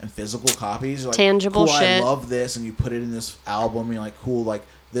albums and physical copies, you're like, Tangible cool, shit. I love this, and you put it in this album. And you're like, cool, like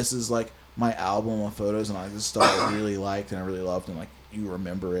this is like my album of photos, and like this stuff I really liked and I really loved, and like you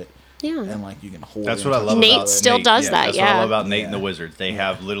remember it. Yeah. And like you can hold. That's it what I and love touch Nate about it. still Nate. does that, That's what I yeah. love about Nate and the Yeah. Wizards. They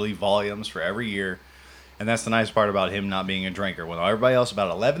have literally volumes for every year. And that's the nice part about him not being a drinker. When everybody else,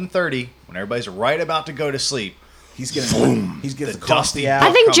 about 11:30, when everybody's right about to go to sleep, He's getting the the coffee dusty out.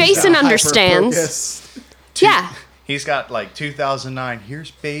 I think comes Jason out. understands. Hyper-focus. Yeah. He's got like 2009.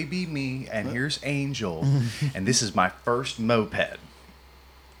 Here's baby me, and here's Angel, and this is my first moped.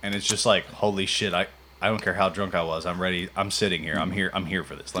 And it's just like, holy shit! I don't care how drunk I was. I'm ready. I'm sitting here. I'm here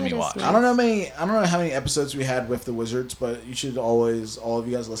for this. Let me That is watch. nice. I don't know how many episodes we had with the Wizards, but you should always, all of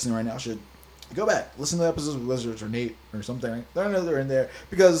you guys listening right now, should go back, listen to the episodes with Wizards or Nate or something. I know they're in there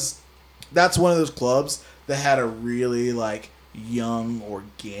because that's one of those clubs that had a really like young,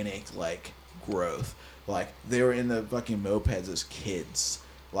 organic like growth. Like they were in the fucking mopeds as kids,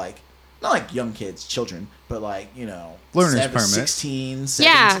 like not like young kids, children, but like, you know, Learner's permit. 16,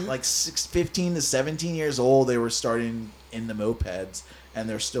 17, Yeah. like 15 to 17 years old. They were starting in the mopeds, and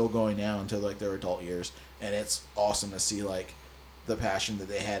they're still going now until like their adult years. And it's awesome to see like the passion that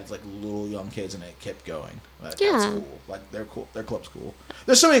they had as like little young kids, and it kept going. Like, that's Yeah. cool. Like they're cool. Their club's cool.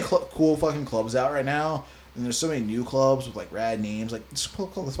 There's so many cool fucking clubs out right now, and there's so many new clubs with like rad names. Like this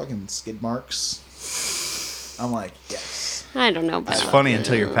club called the fucking Skid Marks. I'm like, yes. I don't know about It's that. funny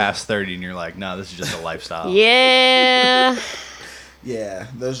until you're past 30 and you're like, no, this is just a lifestyle. Yeah. Yeah,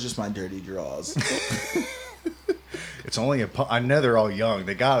 those are just my dirty draws. It's only a pun. I know they're all young.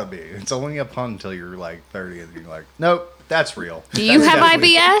 They gotta be. It's only a pun until you're like 30 and you're like, nope, that's real. Do you That's have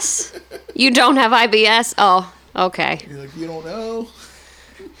definitely- IBS? You don't have IBS? Oh, okay. You're like, you don't know?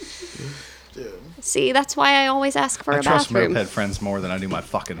 Dude. See, that's why I always ask for I a trust bathroom. moped friends more than I do my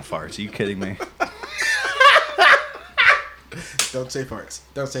fucking farts. Are you kidding me? Don't say farts.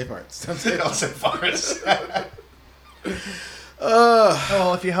 Don't say farts. Don't say farts.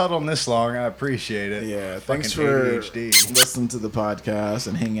 Well, if you held on this long, I appreciate it. Yeah, Fucking thanks for ADHD. listening to the podcast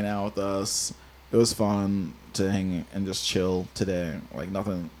and hanging out with us. It was fun to hang and just chill today. Like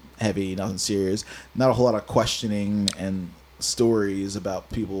nothing heavy, nothing serious. Not a whole lot of questioning and stories about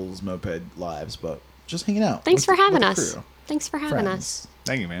people's moped lives, but just hanging out. Thanks for having the us. crew. Thanks for having Friends. us.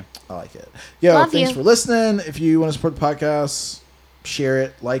 Thank you, man. I like it. Yo, Love thanks you. for listening. If you want to support the podcast, share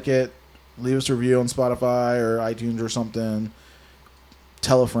it, like it, leave us a review on Spotify or iTunes or something.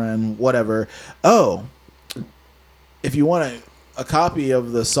 Tell a friend, whatever. Oh, if you want a copy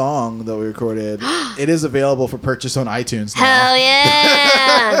of the song that we recorded, it is available for purchase on iTunes now. Hell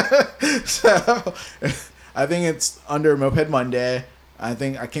yeah! So, I think it's under Moped Monday. I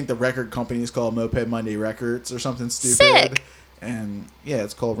think the record company is called Moped Monday Records or something stupid. Sick. And yeah,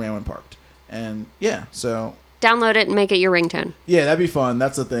 it's called Ran When Parked. And yeah, so Download it and make it your ringtone. yeah, that'd be fun.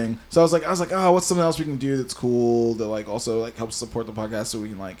 That's the thing. So I was like, oh, what's something else we can do that's cool that like also like helps support the podcast so we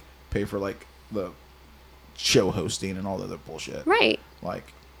can like pay for like the show hosting and all the other bullshit. Right.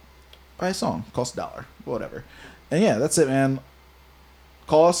 Like buy a song, costs $1, whatever. And yeah, that's it, man.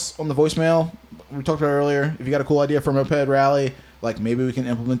 Call us on the voicemail we talked about earlier. If you got a cool idea for a moped rally, like maybe we can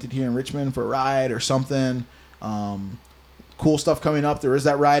implement it here in Richmond for a ride or something. Cool stuff coming up. There is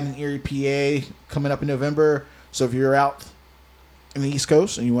that ride in Erie, PA coming up in November. So if you're out in the East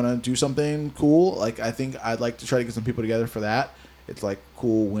Coast and you want to do something cool, like I think I'd like to try to get some people together for that. It's like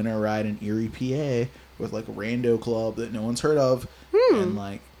cool winter ride in Erie, PA with like a rando club that no one's heard of. And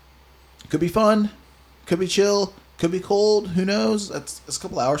like could be fun, could be chill, could be cold, who knows? It's a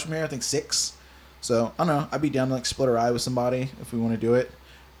couple hours from here, I think 6. So I don't know, I'd be down to like split a ride with somebody if we want to do it.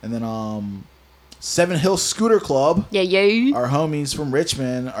 And then Seven Hills Scooter Club, Yeah, yeah. our homies from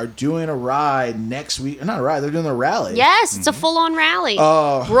Richmond, are doing a ride next week. Not a ride, they're doing a rally. Yes, it's a full-on rally.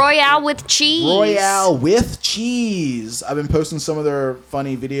 Uh, Royale with cheese. Royale with cheese. I've been posting some of their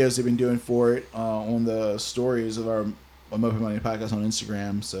funny videos they've been doing for it on the stories of our Moped Money podcast on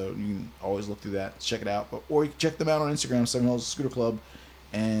Instagram. So you can always look through that, check it out. Or you can check them out on Instagram, Seven Hills Scooter Club.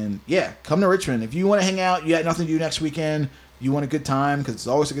 And yeah, come to Richmond. If you want to hang out, you got nothing to do next weekend, you want a good time, because it's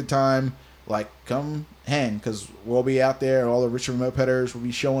always a good time, like come hang, because we'll be out there. All the Richmond mopeders will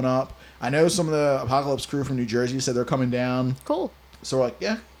be showing up. I know some of the Apocalypse crew from New Jersey said they're coming down. Cool. So we're like,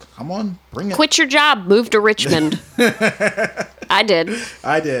 yeah, come on, bring it. Quit your job, move to Richmond. I did.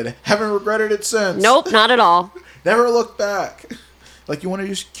 I did. Haven't regretted it since. Nope, not at all. Never looked back. Like, you want to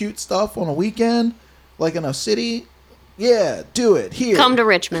do cute stuff on a weekend? Like in a city? Yeah, do it. Here. Come to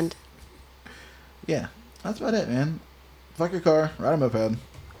Richmond. Yeah, that's about it, man. Fuck your car, ride a moped.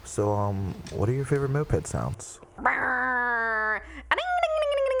 So, what are your favorite moped sounds? Fuck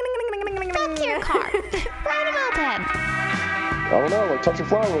your car. Ride a moped. I don't know, like touch a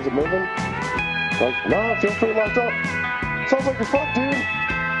flower, was it moving? Like, nah, it feels pretty locked up. Sounds like you're fucked, dude.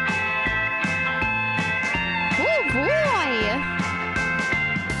 Oh boy.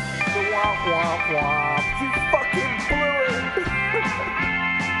 Womp womp womp. You fucking blew it.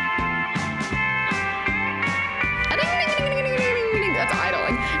 That's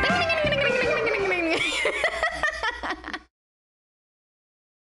idling.